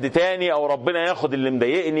يبعت لي حد تاني، او ربنا ياخد اللي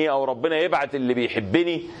مضايقني، او ربنا يبعت اللي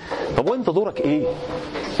بيحبني. طب وانت دورك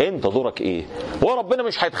ايه؟ هو ربنا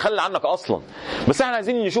مش هيتخلى عنك اصلا، بس احنا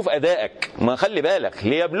عايزين نشوف ادائك. ما خلي بالك،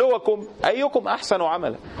 ليبلوكم ايكم احسن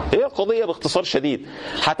عملا. هي القضيه باختصار شديد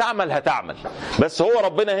هتعمل. بس هو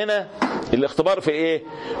ربنا هنا الاختبار في ايه؟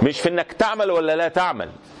 مش في انك تعمل ولا لا تعمل،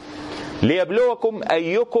 ليبلوكم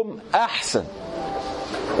ايكم احسن.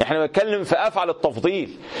 احنا بنتكلم في افعل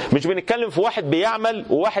التفضيل، مش بنتكلم في واحد بيعمل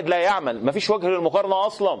وواحد لا يعمل. مفيش وجه للمقارنه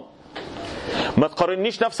اصلا. ما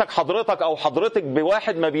تقارنيش نفسك حضرتك او حضرتك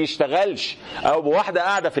بواحد ما بيشتغلش او بواحده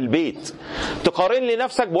قاعده في البيت. تقارن لي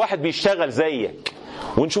نفسك بواحد بيشتغل زيك،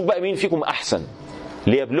 ونشوف بقى مين فيكم احسن.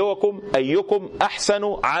 ليبلوكم ايكم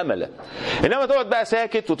احسن عملا. انما تقعد بقى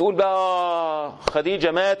ساكت وتقول بقى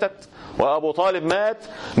خديجه ماتت وابو طالب مات،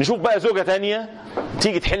 نشوف بقى زوجه تانية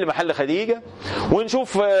تيجي تحل محل خديجه،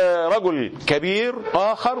 ونشوف رجل كبير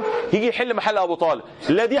اخر يجي يحل محل ابو طالب.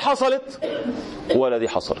 لا دي حصلت ولا دي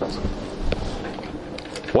حصلت.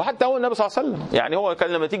 وحتى هو النبي صلى الله عليه وسلم يعني هو كان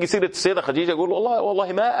لما تيجي سيرة السيدة خديجة يقول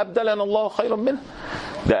والله ما أبدلنا الله خيرا منها.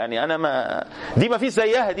 ده يعني أنا دي ما فيش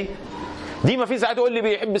زيها. دي ما في ساعات تقول لي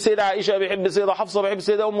بيحب السيدة عائشة، بيحب السيدة حفصة، بيحب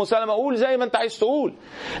السيدة أم سلمة، قول زي ما أنت عايز تقول.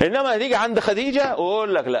 إنما هتيجي عند خديجة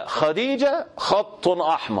وأقول لك لا، خديجة خط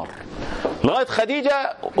أحمر، لغاية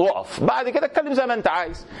خديجة وقف، بعد كده اتكلم زي ما أنت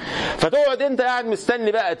عايز. فتقعد أنت قاعد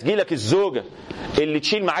مستني بقى تجيلك الزوجة اللي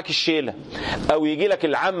تشيل معاك الشيلة، أو يجي لك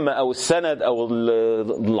العم أو السند أو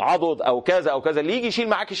العضد أو كذا أو كذا اللي يجي يشيل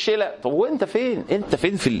معاك الشيلة. طب وأنت فين؟ أنت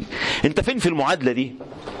فين في المعادلة دي؟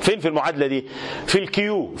 فين في المعادلة دي؟ في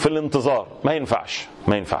الكيو، في الانتظار. ما ينفعش.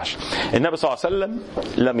 النبي صلى الله عليه وسلم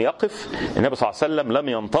لم يقف، النبي صلى الله عليه وسلم لم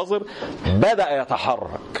ينتظر، بدأ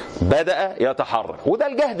يتحرك. وده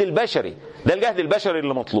الجهد البشري،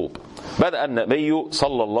 اللي مطلوب. بدأ النبي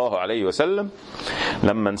صلى الله عليه وسلم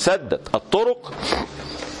لما انسدت الطرق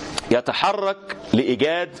يتحرك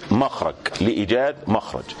لإيجاد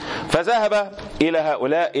مخرج. فذهب إلى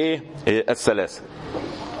هؤلاء الثلاثة،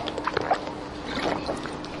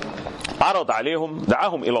 عرض عليهم،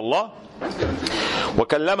 دعاهم إلى الله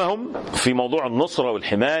وكلمهم في موضوع النصرة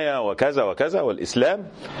والحماية وكذا والإسلام.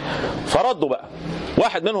 فردوا بقى.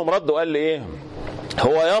 واحد منهم رد وقال لي إيه؟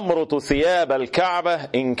 هو يمرط ثياب الكعبة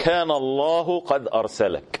إن كان الله قد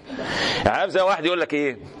أرسلك. يعني عارف زي واحد يقول لك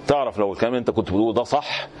إيه؟ تعرف لو الكلام أنت كنت بتقوله ده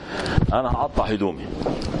صح أنا هقطع هدومي.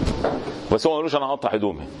 بس هو ما قالوش أنا هقطع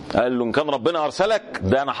هدومي، قال له إن كان ربنا أرسلك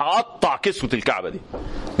ده أنا هقطع كسوة الكعبة دي.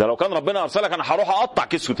 ده لو كان ربنا أرسلك أنا هروح أقطع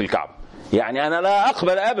كسوة الكعبة. يعني أنا لا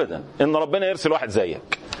أقبل أبدا إن ربنا يرسل واحد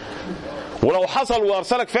زيك. ولو حصل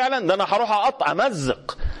وأرسلك فعلا ده أنا هروح أقطع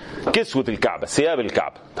أمزق كسوة الكعبة، ثياب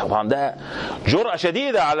الكعبة. طبعا ده جرأة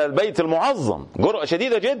شديدة على البيت المعظم، جرأة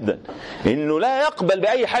شديدة جدا، إنه لا يقبل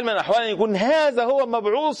بأي حال من الأحوال أن يكون هذا هو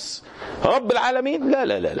مبعوث رب العالمين.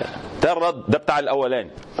 لا. ده الرد ده بتاع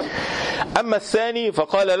الأولاني. أما الثاني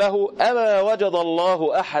فقال له أما وجد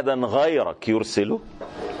الله أحدا غيرك يرسله؟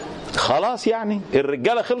 خلاص يعني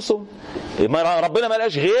الرجالة خلصوا، ربنا ما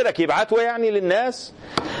لقاش غيرك يبعته يعني للناس.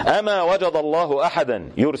 أما وجد الله أحدا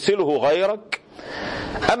يرسله غيرك؟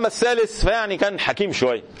 أما الثالث فيعني كان حكيم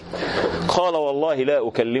شوي، قال والله لا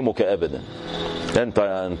أكلمك أبدا.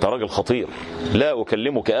 أنت راجل خطير، لا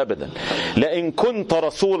أكلمك أبدا. لئن كنت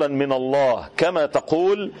رسولا من الله كما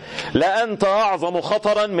تقول لأنت أعظم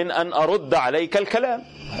خطرا من أن أرد عليك الكلام.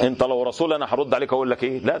 أنت لو رسول أنا هرد عليك أقول لك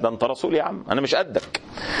إيه؟ لا ده أنت رسول يا عم، أنا مش قدك.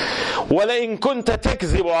 ولئن كنت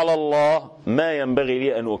تكذب على الله ما ينبغي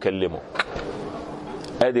لي أن أكلمك.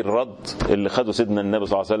 ادي الرد اللي خده سيدنا النبي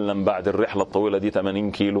صلى الله عليه وسلم بعد الرحله الطويله دي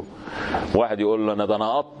 80 كيلو. واحد يقول له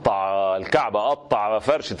انا اقطع الكعبه، اقطع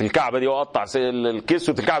فرشه الكعبه دي واقطع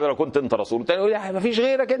كسوه الكعبه لو كنت انت رسول. الثاني يقول لا ما فيش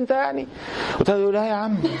غيرك انت يعني. والثاني يقول لا يا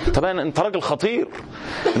عم طبعا انت راجل خطير،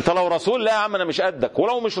 انت لو رسول لا يا عم انا مش قدك،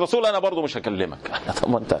 ولو مش رسول انا برضو مش هكلمك. طب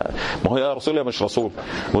ما هو يا رسول يا مش رسول،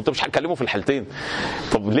 وانت مش هتكلمه في الحالتين.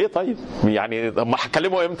 طب ليه طيب يعني ما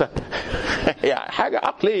هتكلمه امتى؟ يعني حاجه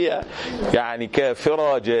عقليه يعني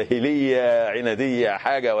كافره جاهلية عنادية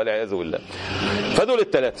حاجة والعياذ بالله. فدول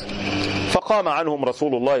الثلاثة. فقام عنهم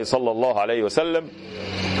رسول الله صلى الله عليه وسلم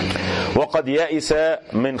وقد يئس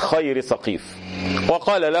من خير سقيف،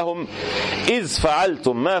 وقال لهم إذ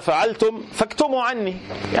فعلتم ما فعلتم فاكتموا عني.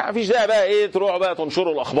 يعني فيش داعي بقى ايه تروحوا بقى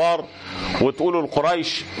تنشروا الأخبار وتقولوا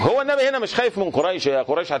لقريش. هو النبي هنا مش خايف من قريش، يا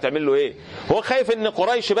قريش هتعمل له ايه؟ هو خايف ان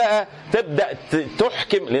قريش بقى تبدأ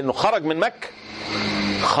تحكم، لأنه خرج من مكة.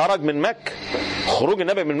 خروج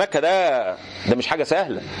النبي من مكة ده مش حاجة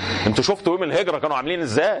سهلة. انتوا شفتوا يوم الهجرة كانوا عاملين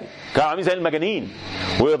ازاي؟ كانوا عاملين زي المجانين،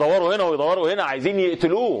 ويدوروا هنا ويدوروا هنا عايزين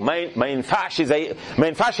يقتلوه. ما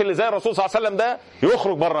ينفعش اللي زي الرسول صلى الله عليه وسلم ده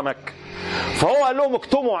يخرج بره مكة. فهو قال لهم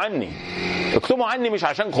اكتموا عني مش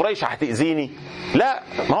عشان قريش هتأذيني، لا،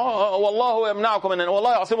 ما هو والله يمنعكم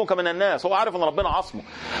والله يعصمك من الناس. هو عارف ان ربنا عصمه،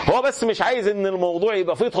 هو بس مش عايز ان الموضوع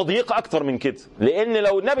يبقى فيه تضييق اكتر من كده. لان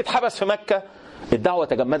لو النبي اتحبس في مكة الدعوة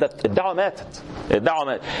تجمدت، الدعوة ماتت، الدعوة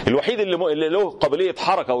ماتت. الوحيد اللي له قابلية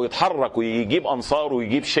حركة ويتحرك ويجيب أنصار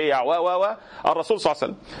ويجيب شيع الرسول صلى الله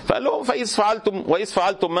عليه وسلم. فقال لهم وإذ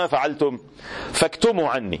فعلتم ما فعلتم فاكتموا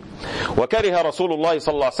عني. وكره رسول الله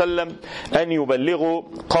صلى الله عليه وسلم أن يبلغوا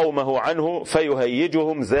قومه عنه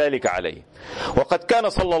فيهيجهم ذلك عليه. وقد كان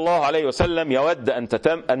صلى الله عليه وسلم يود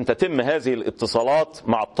أن تتم هذه الاتصالات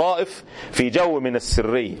مع الطائف في جو من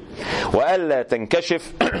السرية وألا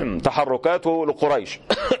تنكشف تحركاته لقريش.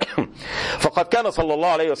 فقد كان صلى الله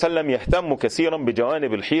عليه وسلم يهتم كثيرا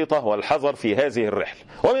بجوانب الحيطة والحذر في هذه الرحلة.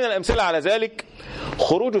 ومن الأمثلة على ذلك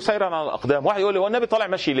خروجه سيرا على الأقدام. واحد يقول لي هو النبي طالع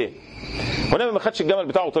ماشي ليه؟ هو النبي ما خدش الجمل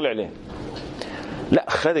بتاعه وطلع ليه؟ لا،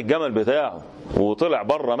 خد الجمل بتاعه وطلع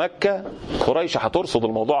بره مكة، قريش هترصد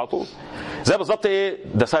الموضوع على طول. زي بالظبط ايه،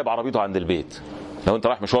 ده سايب عربيته عند البيت. لو انت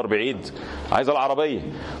رايح مشوار بعيد عايز العربيه،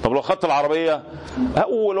 طب لو خدت العربيه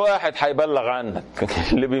اول واحد هيبلغ عنك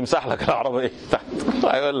اللي بيمسح لك العربيه تحت،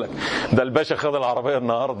 هيقول لك ده الباشا خد العربيه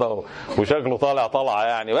النهارده وشكله طالعه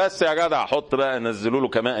يعني، بس يا جدع حط بقى نزلوا له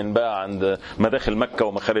كمائن بقى عند مداخل مكه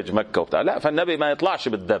ومخارج مكه وبتاع. لا، فالنبي ما يطلعش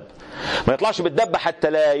بالدب، ما يطلعش بالدب حتى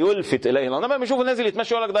لا يلفت اليه. انا ما بشوف نازل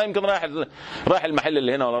يتمشى يقول لك ده يمكن رايح المحل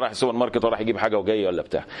اللي هنا، ولا رايح السوبر ماركت، ولا رايح يجيب حاجه وجاي ولا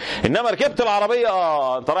بتاع. انما ركبت العربيه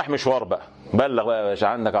انت رايح مشوار بقى، بلغ بقى يا باشا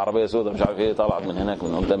عندك عربيه سوداء مش عارف ايه طلعت من هناك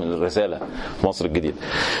من قدام الرساله في مصر الجديده.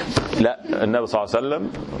 لا، النبي صلى الله عليه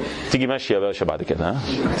وسلم تيجي ماشي يا باشا بعد كده، ها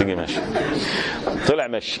تيجي ماشي، طلع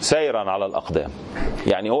ماشي سيرا على الاقدام.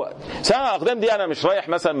 يعني هو سيرا على الاقدام دي انا مش رايح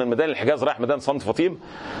مثلا من ميدان الحجاز رايح ميدان صنت فطيم،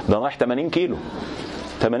 ده رايح 80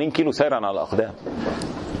 كيلو سيرا على الاقدام،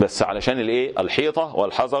 بس علشان الايه، الحيطه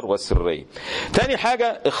والحذر والسريه. تاني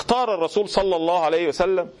حاجه، اختار الرسول صلى الله عليه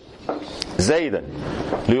وسلم زيدا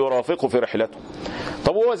ليرافقه في رحلته.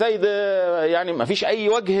 طب هو زيد يعني ما فيش اي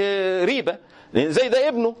وجه ريبه، لان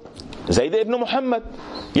زيد ابن محمد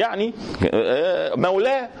يعني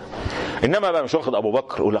مولاه. انما بقى مش واخد ابو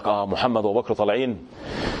بكر يقول لك محمد وابو بكر طالعين،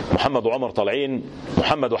 محمد وعمر طالعين،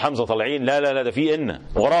 محمد وحمزه طالعين، لا ده في ان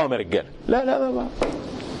وراهم رجال. لا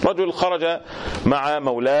رجل خرج مع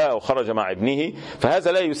مولاه أو خرج مع ابنه،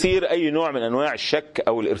 فهذا لا يثير أي نوع من أنواع الشك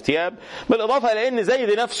أو الارتياب. بالإضافة إلى أن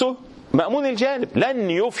زيد نفسه مأمون الجانب، لن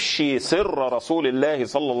يفشي سر رسول الله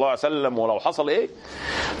صلى الله عليه وسلم ولو حصل إيه.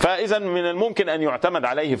 فإذا من الممكن أن يعتمد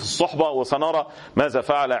عليه في الصحبة، وسنرى ماذا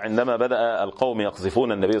فعل عندما بدأ القوم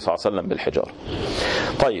يقذفون النبي صلى الله عليه وسلم بالحجارة.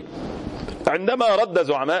 طيب، عندما رد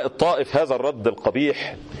زعماء الطائف هذا الرد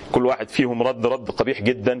القبيح، كل واحد فيهم رد قبيح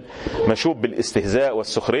جدا مشوب بالاستهزاء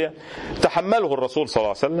والسخرية، تحمله الرسول صلى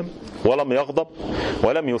الله عليه وسلم ولم يغضب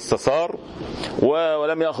ولم يستثار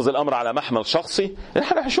ولم يأخذ الأمر على محمل شخصي.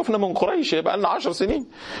 احنا شفنا من قريش بقى لنا 10 سنين،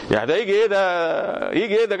 يعني ده يجي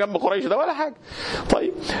ايه ده جنب قريش ده ولا حاجة.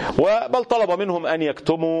 طيب، بل طلب منهم أن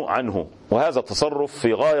يكتموا عنه، وهذا تصرف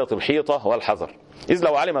في غاية الحيطة والحذر، إذ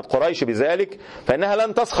لو علمت قريش بذلك فإنها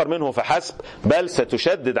لن تسخر منه فحسب، بل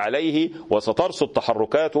ستشدد عليه وسترصد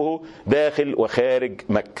تحركاته داخل وخارج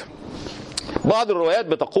مكة. بعض الروايات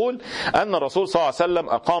بتقول أن الرسول صلى الله عليه وسلم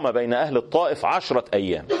أقام بين أهل الطائف 10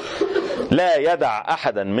 أيام لا يدع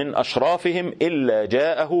أحدا من أشرافهم إلا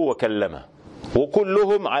جاءه وكلمه،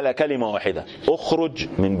 وكلهم على كلمة واحدة: اخرج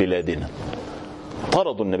من بلادنا.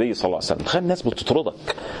 طردوا النبي صلى الله عليه وسلم. خلي الناس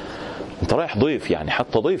بتطردك، انت رايح ضيف، يعني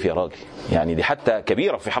حتى ضيف يا راجل، يعني دي حتى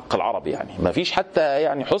كبيرة في حق العرب، يعني ما فيش حتى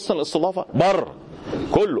يعني حسن الاستضافة، بر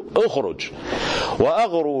كله اخرج.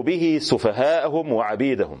 وأغروا به سفهاءهم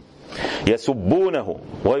وعبيدهم يسبونه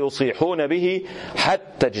ويصيحون به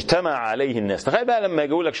حتى اجتمع عليه الناس. تخيل بقى لما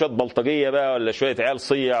يقول لك شويه بلطجيه بقى، ولا شويه عيال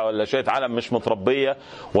صيع، ولا شويه علم مش متربيه،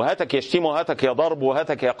 وهاتك يشتم وهاتك يا ضرب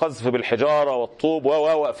وهاتك يا قذف بالحجاره والطوب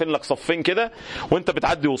واقفين لك صفين كده وانت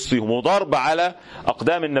بتعدي وسطيهم، وضرب على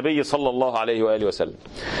اقدام النبي صلى الله عليه واله وسلم،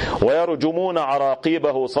 ويرجمون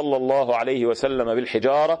عراقيبه صلى الله عليه وسلم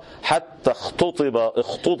بالحجاره حتى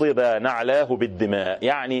اختطب نعلاه بالدماء.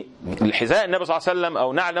 يعني الحذاء النبي صلى الله عليه وسلم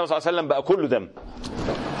او نعل النبي صلى الله عليه وسلم بقى كله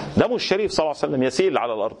دمه الشريف صلى الله عليه وسلم يسيل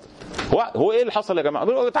على الارض. هو ايه اللي حصل يا جماعه؟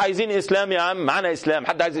 بيقولوا عايزين اسلام يا عم، معانا اسلام،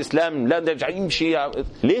 حد عايز اسلام؟ لا ده مش هيمشي.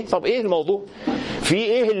 ليه؟ طب ايه الموضوع؟ في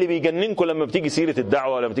ايه اللي بيجننكم لما بتيجي سيره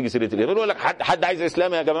الدعوه ولا بتيجي سيره الايه؟ بيقول لك حد عايز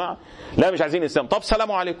اسلام يا جماعه؟ لا مش عايزين اسلام. طب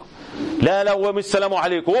سلام عليكم. لا ومش سلام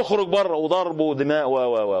عليكم، واخرج بره، وضرب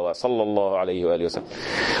ودماء صلى الله عليه واله وسلم.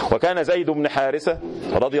 وكان زيد بن حارثه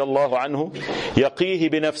رضي الله عنه يقيه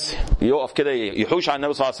بنفسه، يقف كده يحوش عن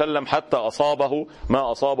النبي صلى الله عليه وسلم حتى اصابه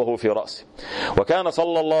ما اصابه في راسه. وكان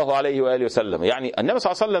صلى الله عليه واله وسلم، يعني النبي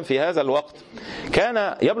صلى الله عليه وسلم في هذا الوقت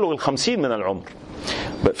كان يبلغ 50 من العمر،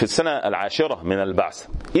 في السنة 10 من البعث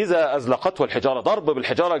إذا أزلقته الحجارة، ضرب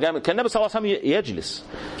بالحجارة جامد، كان النبي صلى الله عليه وسلم يجلس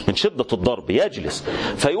من شدة الضرب، يجلس،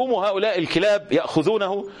 فيقوم هؤلاء الكلاب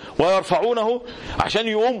يأخذونه ويرفعونه عشان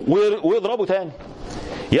يقوم ويضربوا تاني،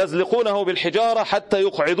 يزلقونه بالحجارة حتى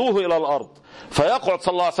يقعدوه إلى الأرض، فيقعد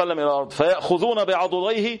صلى الله عليه وسلم إلى الأرض، فيأخذون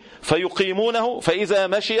بعضديه فيقيمونه، فإذا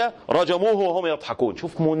مشي رجموه وهم يضحكون.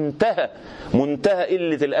 شوف منتهى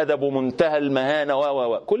قلة الأدب ومنتهى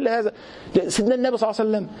المهانة كل هذا سيدنا النبي صلى الله عليه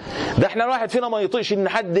وسلم. ده احنا الواحد فينا ما يطيقش ان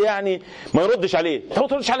حد يعني ما يردش عليه. ما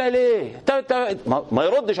تردش عليه ليه؟ ما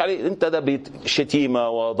يردش عليه. انت ده بيت شتيمة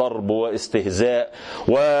وضرب واستهزاء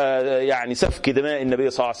ويعني سفك دماء النبي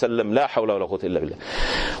صلى الله عليه وسلم، لا حول ولا قوة إلا بالله.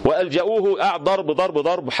 وألجأوه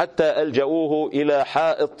ضرب حتى ألجأوه إلى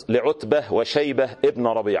حائط لعتبة وشيبة ابن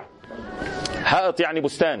ربيعة. حائط يعني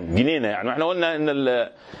بستان، جنينة يعني. احنا قلنا ان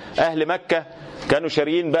أهل مكة كانوا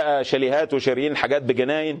شاريين بقى شاليهات وشاريين حاجات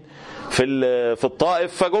بجناين في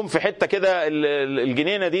الطائف، فجم في حتة كده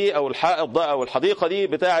الجنينة دي أو الحائط ده أو الحديقة دي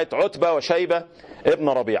بتاعة عتبة وشيبة ابن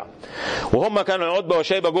ربيعة، وهم كانوا عتبة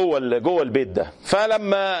وشيبة جوه البيت ده.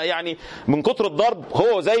 فلما يعني من كتر الضرب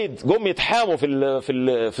هو زيد جم يتحاموا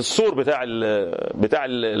في السور بتاع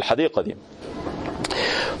الحديقة دي.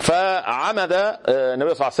 فعمد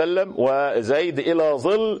النبي صلى الله عليه وسلم وزيد إلى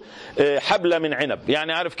ظل حبل من عنب،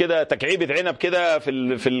 يعني عارف كده تكعيبة عنب كده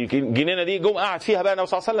في الجنينة دي، قام قاعد فيها بقى النبي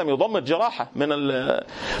صلى الله عليه وسلم يضمد جراحة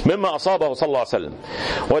مما أصابه صلى الله عليه وسلم،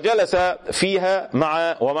 وجلس فيها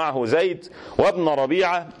ومعه زيد وابن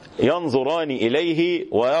ربيعة ينظران إليه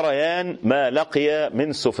ويريان ما لقي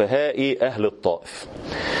من سفهاء أهل الطائف.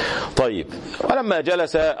 طيب، ولما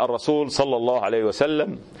جلس الرسول صلى الله عليه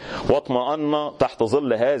وسلم واطمأن تحت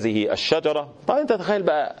ظل هذه الشجرة، طيب انت تخيل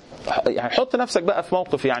بقى، يعني حط نفسك بقى في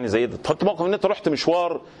موقف يعني زي ده، تحط موقف ان انت رحت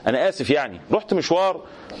مشوار، انا اسف يعني رحت مشوار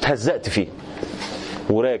تهزقت فيه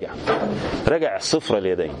راجع صفر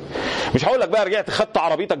اليدين. مش هقول لك بقى رجعت خدت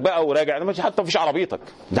عربيتك بقى وراجع، مش حتى مفيش عربيتك،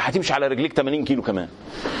 ده هتمشي على رجليك 80 كيلو كمان،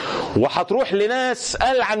 وهتروح لناس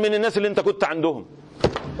ألعن من الناس اللي انت كنت عندهم.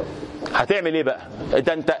 هتعمل ايه بقى؟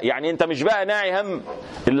 انت مش بقى ناعي هم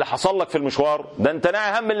اللي حصل لك في المشوار ده، انت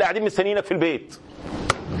ناعي هم اللي قاعدين مستنيينك في البيت.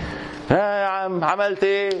 يا عم عملت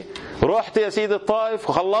ايه؟ رحت يا سيدي الطائف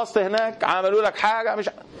وخلصت هناك، عملوا لك حاجه؟ مش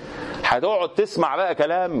هتقعد تسمع بقى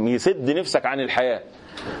كلام يسد نفسك عن الحياه،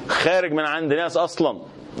 خارج من عند ناس اصلا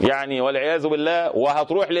يعني والعياذ بالله،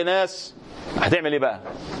 وهتروح لناس. هتعمل ايه بقى؟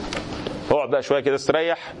 اقعد بقى شويه كده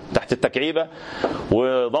استريح تحت التكعيبه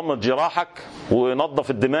وضمت جراحك ونظف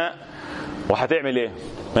الدماء، وهتعمل ايه؟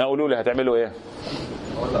 ما يقولوا لي هتعملوا ايه؟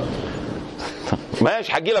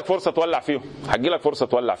 ماشي، هتجي لك فرصه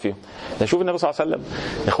تولع فيهم، ده شوف النبي صلى الله عليه وسلم.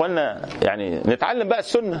 يا اخوانا يعني نتعلم بقى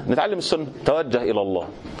نتعلم السنه. توجه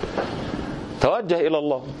الى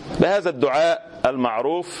الله بهذا الدعاء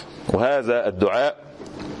المعروف، وهذا الدعاء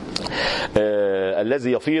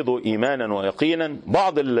الذي يفيض إيمانا ويقينا.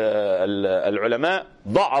 بعض العلماء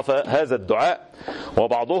ضعف هذا الدعاء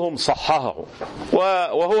وبعضهم صححه،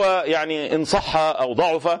 وهو يعني إن صح أو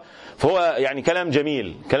ضعف فهو يعني كلام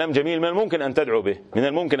جميل من الممكن أن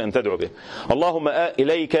تدعو به. اللهم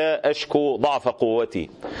إليك أشكو ضعف قوتي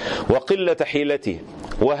وقلة حيلتي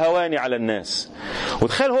وهواني على الناس.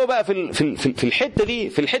 وتخيل هو بقى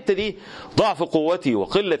في الحتة دي ضعف قوتي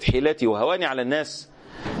وقلة حيلتي وهواني على الناس.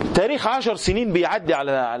 تاريخ 10 سنين بيعدي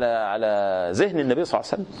على ذهن النبي صلى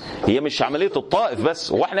الله عليه وسلم. هي مش عملية الطائف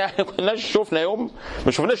بس، واحنا يعني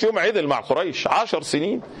ما شفناش يوم عدل مع قريش. 10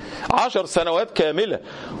 سنين، 10 سنوات كاملة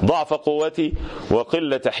ضعف قوتي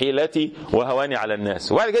وقلة حيلتي وهواني على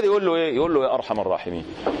الناس. وبعد كده يقول له ايه؟ يقول له يا ارحم الراحمين.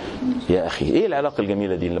 يا اخي ايه العلاقة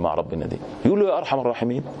الجميلة دي اللي مع ربنا دي؟ يقول له يا ارحم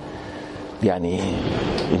الراحمين، يعني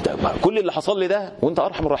انت كل اللي حصل لي ده وانت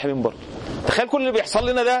ارحم الراحمين برضه. تخيل كل اللي بيحصل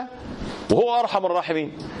لنا ده وهو أرحم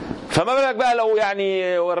الراحمين، فما بالك بقى لو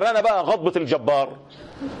يعني ورانا بقى غضبة الجبار،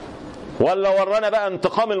 ولا ورانا بقى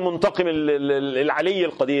انتقام المنتقم العلي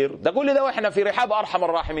القدير. ده كل ده واحنا في رحاب أرحم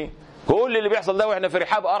الراحمين، كل اللي بيحصل ده واحنا في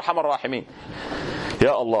رحاب أرحم الراحمين.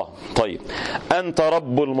 يا الله. طيب، أنت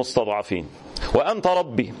رب المستضعفين وأنت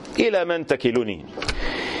ربي، إلى من تكلني؟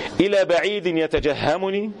 إلى بعيد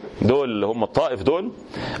يتجهمني، دول هم الطائف دول،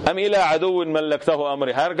 أم إلى عدو ملكته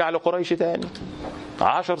أمري؟ هرجع لقريش تاني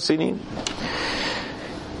 10 سنين.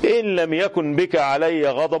 إن لم يكن بك علي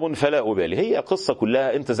غضب فلا أبالي. هي قصة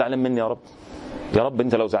كلها أنت زعلان مني يا رب،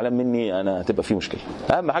 أنت لو زعلان مني أنا هتبقى في مشكلة.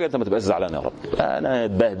 أهم حاجة أنت ما تبقاش زعلان يا رب، أنا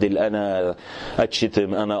أتبهدل، أنا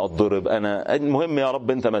أتشتم، أنا أتضرب، أنا المهم يا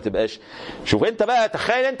رب أنت ما تبقاش. شوف أنت بقى،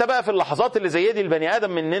 تخيل أنت بقى في اللحظات اللي زي دي البني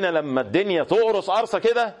آدم مننا لما الدنيا تقرص قرصة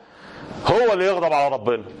كده هو اللي يغضب على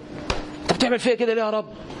ربنا. أنت بتعمل فيها كده ليه يا رب؟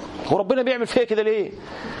 هو ربنا بيعمل فيها كده ليه؟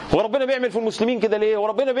 هو ربنا بيعمل في المسلمين كده ليه؟ هو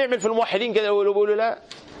ربنا بيعمل في الموحدين كده؟ بيقولوا لا،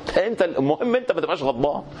 انت المهم انت ما تبقاش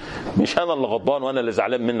غضبان، مش انا اللي غضبان وانا اللي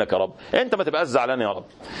زعلان منك يا رب، انت ما تبقاش زعلان يا رب.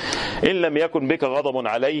 ان لم يكن بك غضب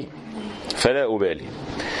علي فلا أبالي،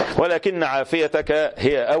 ولكن عافيتك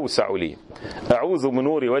هي أوسع لي. أعوذ من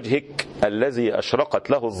نور وجهك الذي أشرقت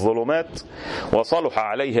له الظلمات وصلح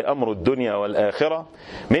عليه أمر الدنيا والآخرة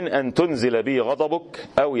من أن تنزل بي غضبك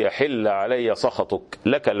أو يحل علي سخطك،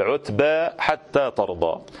 لك العتبى حتى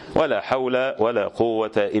ترضى، ولا حول ولا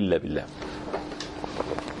قوة إلا بالله.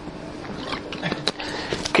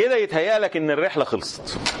 كده يتهيألك إن الرحلة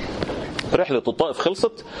خلصت، رحلة الطائف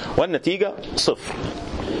خلصت والنتيجة صفر.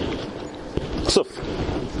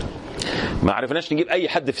 ما عرفناش نجيب اي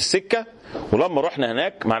حد في السكة، ولما رحنا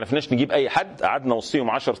هناك ما عرفناش نجيب اي حد، قعدنا وسطيهم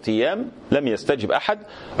 10 ايام لم يستجب احد،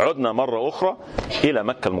 عدنا مرة اخرى الى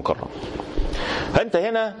مكة المكرمة. فانت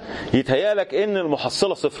هنا يتهيالك ان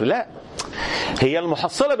المحصلة صفر، لا، هي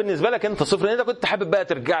المحصلة بالنسبة لك انت صفر. انت كنت حابب بقى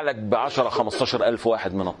ترجع لك ب10-15 ألف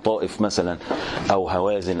واحد من الطائف مثلا او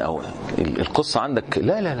هوازن او القصة عندك.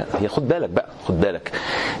 لا لا لا، هي خد بالك بقى، خد بالك،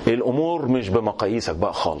 الامور مش بمقاييسك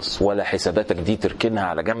بقى خالص، ولا حساباتك دي تركنها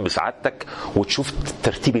على جنب سعادتك وتشوف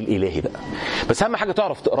الترتيب الالهي بقى. بس اهم حاجة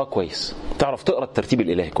تعرف تقرأ كويس، تعرف تقرأ الترتيب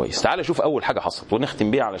الالهي كويس. تعال شوف اول حاجة حصلت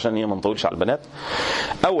ونختم بيها علشان هي ما نطولش على البنات.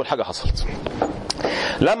 اول حاجة حصلت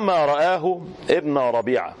لما رآه ابن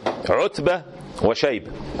ربيعة عتبة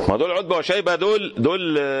وشيبة. ما دول عتبة وشيبة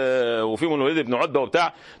دول وفيهم الوليد ابن عتبة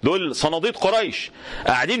وبتاع، دول صناديد قريش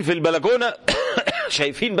قاعدين في البلكونة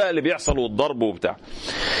شايفين بقى اللي بيحصل والضرب وبتاع.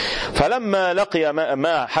 فلما لقي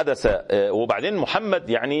ما حدث، وبعدين محمد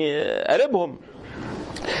يعني قربهم،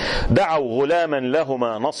 دعوا غلاما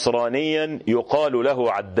لهما نصرانيا يقال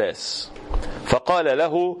له عداس، فقال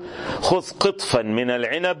له خذ قطفا من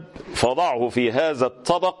العنب فضعه في هذا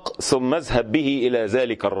الطبق ثم اذهب به إلى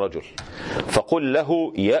ذلك الرجل فقل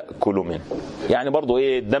له يأكل منه. يعني برضو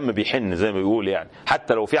ايه، الدم بيحن زي ما بيقول، يعني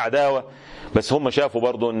حتى لو في عداوة بس هم شافوا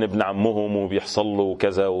برضو ان ابن عمهم وبيحصل له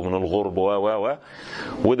كذا ومن الغرب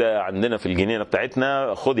وده عندنا في الجنينة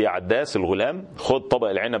بتاعتنا، خذ يا عداس الغلام، خذ طبق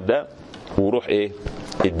العنب ده وروح ايه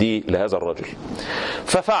اديه لهذا الرجل.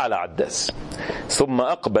 ففعل عداس ثم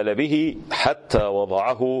أقبل به حتى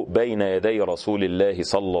وضعه بين يدي رسول الله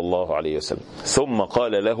صلى الله عليه وسلم ثم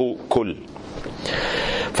قال له كل.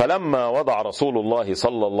 فلما وضع رسول الله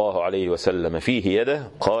صلى الله عليه وسلم فيه يده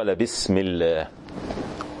قال بسم الله.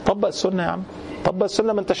 طبق السنة يا عم، طبق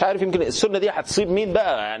السنة. ما انتش عارف يمكن السنة دي هتصيب مين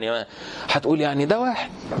بقى، يعني هتقول يعني ده واحد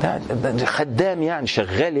ده خدام يعني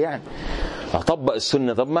شغال يعني اطبق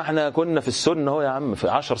السنه. طب ما احنا كنا في السنه اهو يا عم في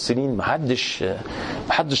 10 سنين ما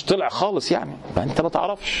حدش طلع خالص يعني. ما انت ما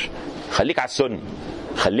تعرفش، خليك على السنه،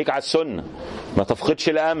 خليك على السنه، ما تفقدش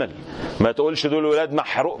الامل، ما تقولش دول ولاد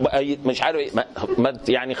محروق مش عارف ما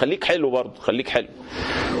يعني خليك حلو برضه، خليك حلو،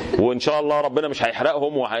 وان شاء الله ربنا مش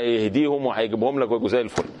هيحرقهم وهيهديهم وهيجيبهم لك ويجوا زي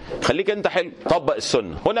الفل. خليك انت حلو، طبق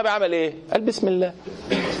السنه. هنا بيعمل ايه؟ قال بسم الله،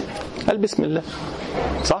 قال بسم الله.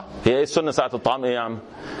 صح؟ هي ايه السنه ساعه الطعام ايه يا عم؟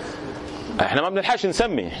 احنا ما بنلحقش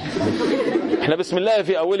نسمي، احنا بسم الله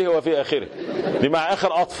في اوله وفي اخره، دي مع اخر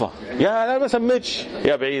قطفه. يا لا ما سميتش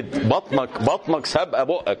يا بعيد، بطنك سابقه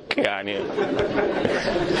بقك يعني.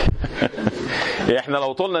 احنا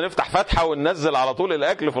لو طولنا نفتح فتحه وننزل على طول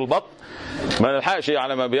الاكل في البطن ما نلحقش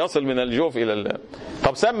على ما بيصل من الجوف الى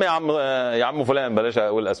طب سمي يا عم فلان، بلاش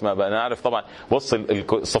اقول اسماء بقى، انا عارف طبعا. بص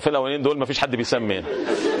الصفين الاولين دول ما فيش حد بيسمي،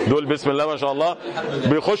 دول بسم الله ما شاء الله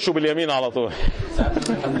بيخشوا باليمين على طول.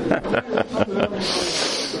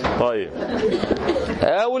 طيب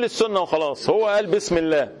اقول السنه وخلاص. هو قال بسم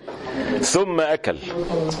الله ثم اكل.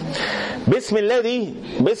 بسم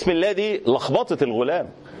الله دي لخبطت الغلام.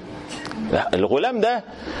 الغلام ده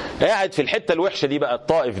قاعد في الحته الوحشه دي بقى،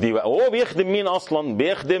 الطائف دي بقى، وهو بيخدم مين اصلا؟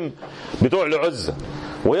 بيخدم بتوع العزة،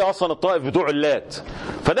 وهي اصلا الطائف بتوع اللات.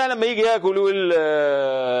 فده لما يجي ياكل يقول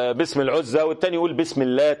باسم العزة، والتاني يقول باسم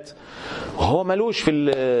اللات، وهو ملوش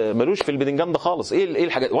في البدنجان ده خالص. ايه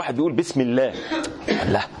الحاجات؟ واحد بيقول بسم الله،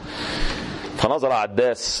 لا. فنظر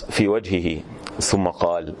عداس في وجهه ثم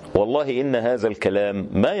قال والله إن هذا الكلام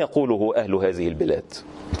ما يقوله أهل هذه البلاد.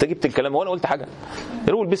 انت جبت الكلام وانا قلت حاجة؟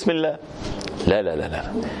 يقول بسم الله. لا لا لا لا،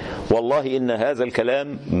 والله إن هذا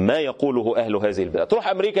الكلام ما يقوله أهل هذه البلاد. تروح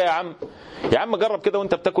أمريكا يا عم جرب كده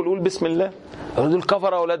وانت بتاكل قول بسم الله. دول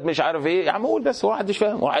كفر اولاد مش عارف ايه يا عم، قول بس، واحد مش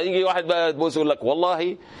فاهم. واحد يجي واحد بقى تبص يقول لك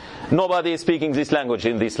والله nobody is speaking this language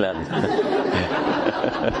in this land.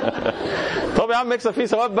 طب يا عم اكسب فيه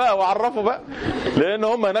ثواب بقى وعرفه بقى، لان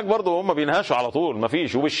هم هناك برضه هم بينهشوا على طول،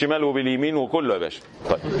 مفيش وبالشمال وباليمين وكله يا باشا.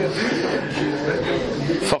 طيب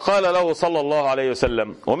فقال له صلى الله عليه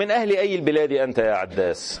وسلم ومن أهل أي البلاد أنت يا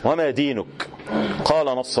عداس وما دينك؟ قال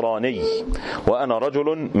نصراني وأنا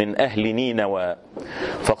رجل من أهل نينوى.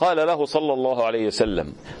 فقال له صلى الله عليه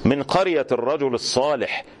وسلم: من قرية الرجل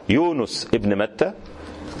الصالح يونس ابن متى.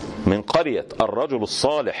 من قرية الرجل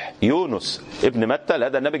الصالح يونس ابن متى. لا،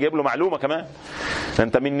 ده النبي جايب له معلومة كمان.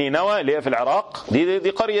 أنت من نينوى اللي هي في العراق، دي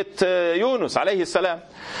قرية يونس عليه السلام.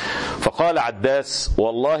 فقال عداس: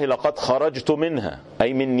 والله لقد خرجت منها،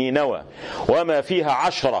 أي من نينوى، وما فيها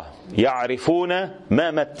 10 يعرفون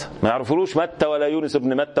ما متى، ما يعرفولوش متى ولا يونس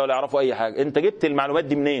ابن متى ولا يعرفوا أي حاجة. أنت جبت المعلومات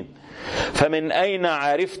دي منين؟ فمن أين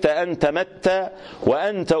عرفت أنت متى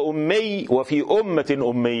وأنت أمي وفي أمة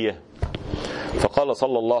أمية؟ فقال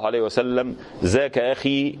صلى الله عليه وسلم: ذاك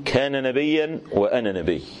أخي كان نبيا وأنا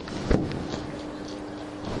نبي.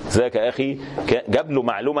 ذاك أخي جاب له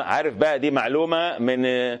معلومة. عارف بقى، دي معلومة من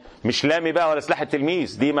مش لامي بقى ولا سلاح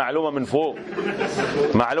التلميذ، دي معلومة من فوق،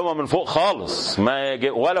 معلومة من فوق خالص، ما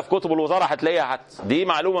ولا في كتب الوزارة هتلاقيها حتى. دي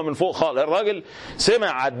معلومة من فوق خالص. الراجل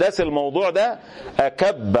سمع عداس الموضوع ده،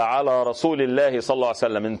 أكب على رسول الله صلى الله عليه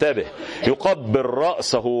وسلم. انتبه، يقبل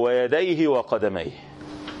رأسه ويديه وقدميه،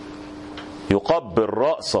 يقبل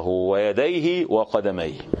رأسه ويديه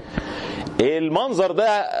وقدميه. المنظر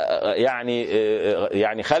ده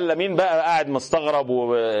يعني خلى مين بقى قاعد مستغرب؟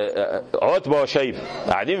 وعتبة وشيبة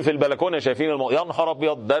قاعدين في البلكونه شايفين يا نهار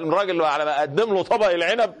ابيض، ده الراجل على ما قدم له طبق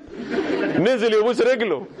العنب نزل يبوس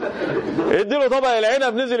رجله، اديله طبق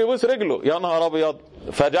العنب نزل يبوس رجله، يا نهار ابيض.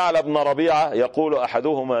 فجعل ابن ربيعة يقول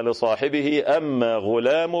أحدهما لصاحبه: أما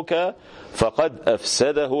غلامك فقد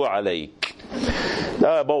أفسده عليك.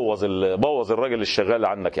 ده بوظ الراجل الشغال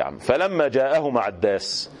عنك يا عم. فلما جاءهما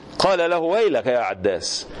عداس قال له: ويلك يا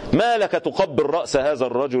عداس، ما لك تقبل رأس هذا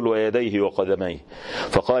الرجل ويديه وقدميه؟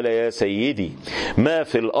 فقال: يا سيدي، ما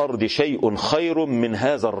في الأرض شيء خير من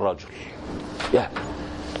هذا الرجل.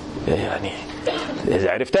 يعني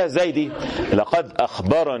عرفتها ازاي دي؟ لقد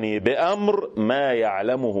أخبرني بأمر ما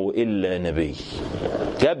يعلمه إلا نبي.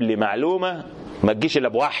 جاب لي معلومة ما تجيش إلا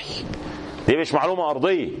بوحي، دي مش معلومة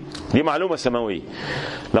أرضية، دي معلومة سماوية.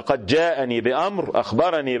 لقد جاءني بأمر،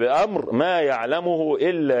 أخبرني بأمر ما يعلمه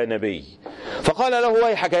إلا نبي. فقال له: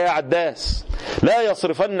 ويحك يا عداس، لا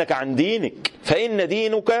يصرفنك عن دينك، فإن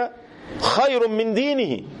دينك خير من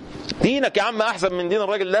دينه. دينك يا عم أحسن من دين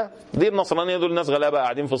الراجل ده. دين النصرانية دول ناس غلابة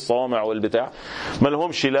قاعدين في الصوامع والبتاع، ما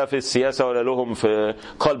لهمش لا في السياسة ولا لهم في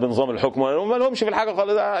قلب نظام الحكم، ما لهمش في الحاجة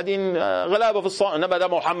خالص، قاعدين غلابة في الصوامع. إنما ده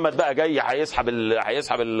محمد بقى جاي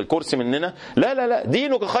هيسحب الكرسي مننا. لا لا لا،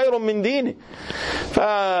 دينك خير من ديني.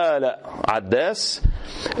 فلا، عداس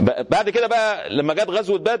بعد كده بقى لما جت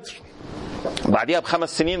غزوة بدر بعدها ب5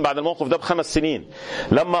 سنين، بعد الموقف ده ب5 سنين،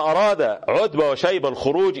 لما أراد عتبة وشيبة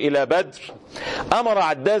الخروج إلى بدر، أمر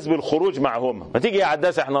عداس بالخروج معهما. ما تيجي يا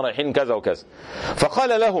عداس احنا رايحين كذا وكذا.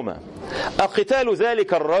 فقال لهما: أقتال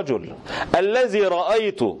ذلك الرجل الذي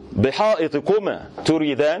رأيت بحائطكما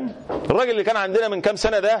تريدان؟ الراجل اللي كان عندنا من كام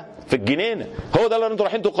سنة ده في الجنينة، هو ده اللي انتم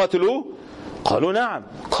رايحين تقاتلوه؟ قالوا: نعم.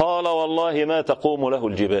 قال: والله ما تقوم له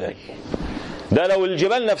الجبال. ده لو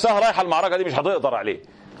الجبال نفسها رايحة المعركة دي مش هتقدر عليه.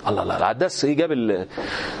 الله الله، العداس جاب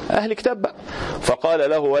أهل كتاب بقى. فقال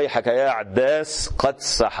له: ويحك يا عداس، قد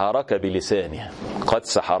سحرك بلسانه، قد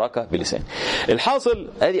سحرك بلسانه. الحاصل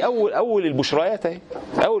ادي أول البشريات اهي.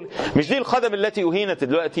 مش دي القدم التي أهينت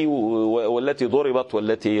دلوقتي والتي ضربت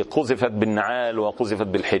والتي قذفت بالنعال وقذفت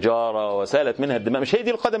بالحجارة وسالت منها الدماء؟ مش هي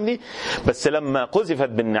دي القدم دي؟ بس لما قذفت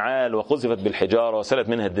بالنعال وقذفت بالحجارة وسالت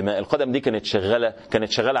منها الدماء، القدم دي كانت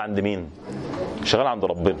شغالة عند مين؟ شغالة عند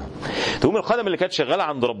ربنا. تقوم القدم اللي كانت شغالة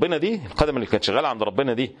عند ربنا دي، القدم اللي كانت شغالة عند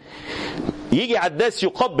ربنا دي، يجي عداس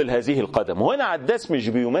يقبل هذه القدم. وهنا عداس مش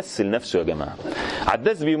بيمثل نفسه يا جماعة،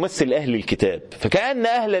 عداس بيمثل أهل الكتاب. فكأن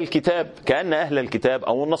أهل الكتاب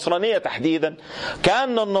أو النصرانية تحديدا،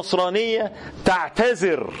 كأن النصرانية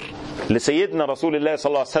تعتذر لسيدنا رسول الله صلى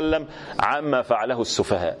الله عليه وسلم عما فعله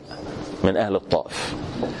السفهاء من أهل الطائف.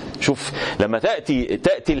 شوف لما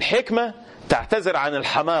تأتي الحكمة تعتذر عن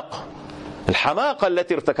الحماقة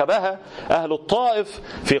التي ارتكبها أهل الطائف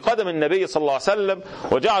في قدم النبي صلى الله عليه وسلم،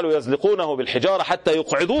 وجعلوا يزلقونه بالحجارة حتى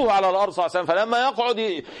يقعدوه على الأرض صلى الله عليه وسلم. فلما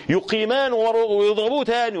يقعد يقيمان ويضربوه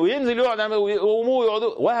تاني وينزل يقعد ويقوموه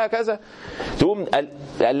يقعدوه وهكذا. تقوم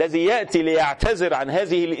الذي يأتي ليعتذر عن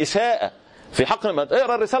هذه الإساءة في حق، ما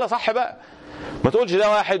اقرأ الرسالة صح بقى، ما تقولش ده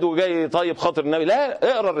واحد وجاي طيب خاطر النبي.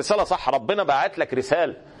 لا، اقرأ الرسالة صح. ربنا بعت لك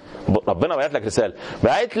رسالة،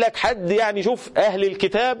 بعت لك حد. يعني شوف أهل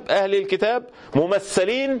الكتاب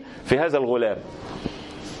ممثلين في هذا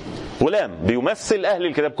غلام بيمثل أهل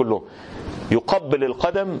الكتاب كلهم، يقبل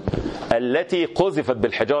القدم التي قذفت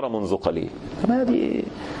بالحجارة منذ قليل. هذه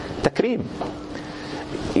تكريم.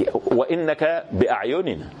 وإنك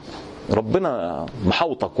بأعيننا، ربنا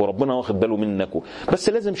محوطك وربنا واخد باله منك بس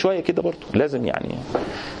لازم شويه كده برضه،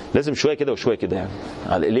 لازم شويه كده وشويه كده يعني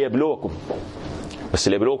اللي يبلوكم، بس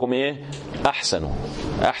اللي يبلوكم ايه؟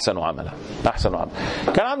 احسنوا عملا.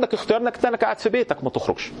 كان عندك اختيار انك قاعد في بيتك ما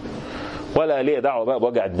تخرجش، ولا ليه دعوه بقى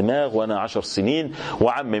بوجع الدماغ وانا 10 سنين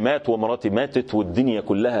وعمي مات ومراتي ماتت والدنيا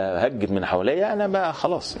كلها هجت من حواليا، انا بقى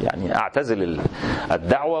خلاص يعني اعتزل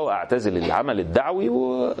الدعوه واعتزل العمل الدعوي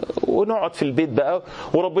ونقعد في البيت بقى،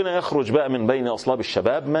 وربنا يخرج بقى من بين اصلاب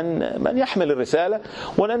الشباب من يحمل الرساله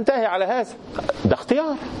وننتهي على هذا. ده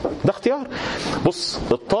اختيار. بص،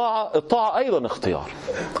 الطاعه ايضا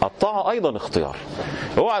اختيار.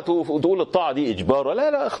 اوعى تقول الطاعه دي اجبار،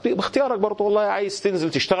 لا باختيارك برضه. والله عايز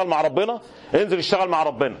تنزل تشتغل مع ربنا، انزل اشتغل مع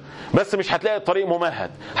ربنا، بس مش هتلاقي الطريق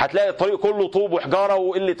ممهد، هتلاقي الطريق كله طوب وحجاره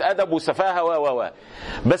وقله ادب وسفاهه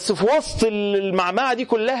بس في وسط المعمعه دي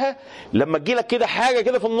كلها لما تجيلك كده حاجه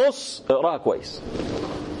كده في النص اقراها كويس.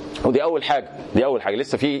 ودي اول حاجه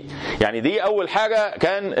لسه في يعني، دي اول حاجه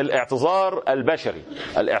كان الاعتذار البشري.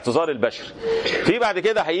 في بعد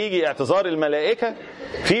كده هيجي اعتذار الملائكه،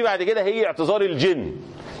 في بعد كده هيجي اعتذار الجن.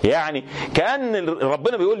 يعني كان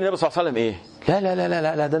ربنا بيقول للنبي صلى الله عليه وسلم ايه؟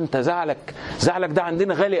 لا ده انت زعلك ده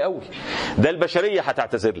عندنا غالي قوي، ده البشريه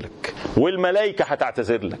هتعتذر لك والملائكه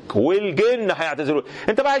هتعتذر لك والجن هيعتذروا لك.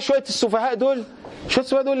 انت بقى شويه السفهاء دول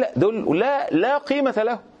لا قيمه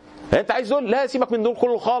لهم. انت عايز دول؟ لا، سيبك من دول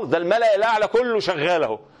كله خالص. ده الملأ الاعلى كله شغال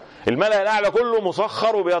اهو، الملأ الاعلى كله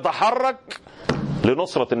مسخر وبيتحرك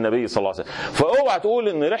لنصرة النبي صلى الله عليه وسلم. فاوعى تقول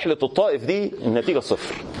ان رحلة الطائف دي النتيجة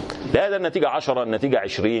 0. لا، ده النتيجة 10، النتيجة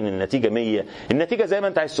 20، النتيجة 100، النتيجة زي ما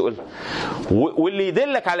انت عايز تقولها. واللي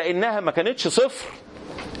يدلك على انها ما كانتش 0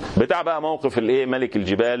 بتاع بقى موقف ملك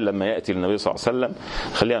الجبال لما يأتي النبي صلى الله عليه وسلم.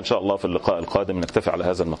 خلينا إن شاء الله في اللقاء القادم نكتفي على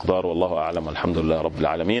هذا المقدار، والله أعلم والحمد لله رب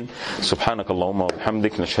العالمين. سبحانك اللهم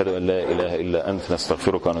وبحمدك، نشهد أن لا إله إلا أنت،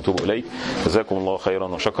 نستغفرك ونتوب إليك. جزاكم الله خيرا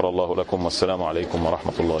وشكر الله لكم، والسلام عليكم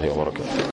ورحمة الله وبركاته.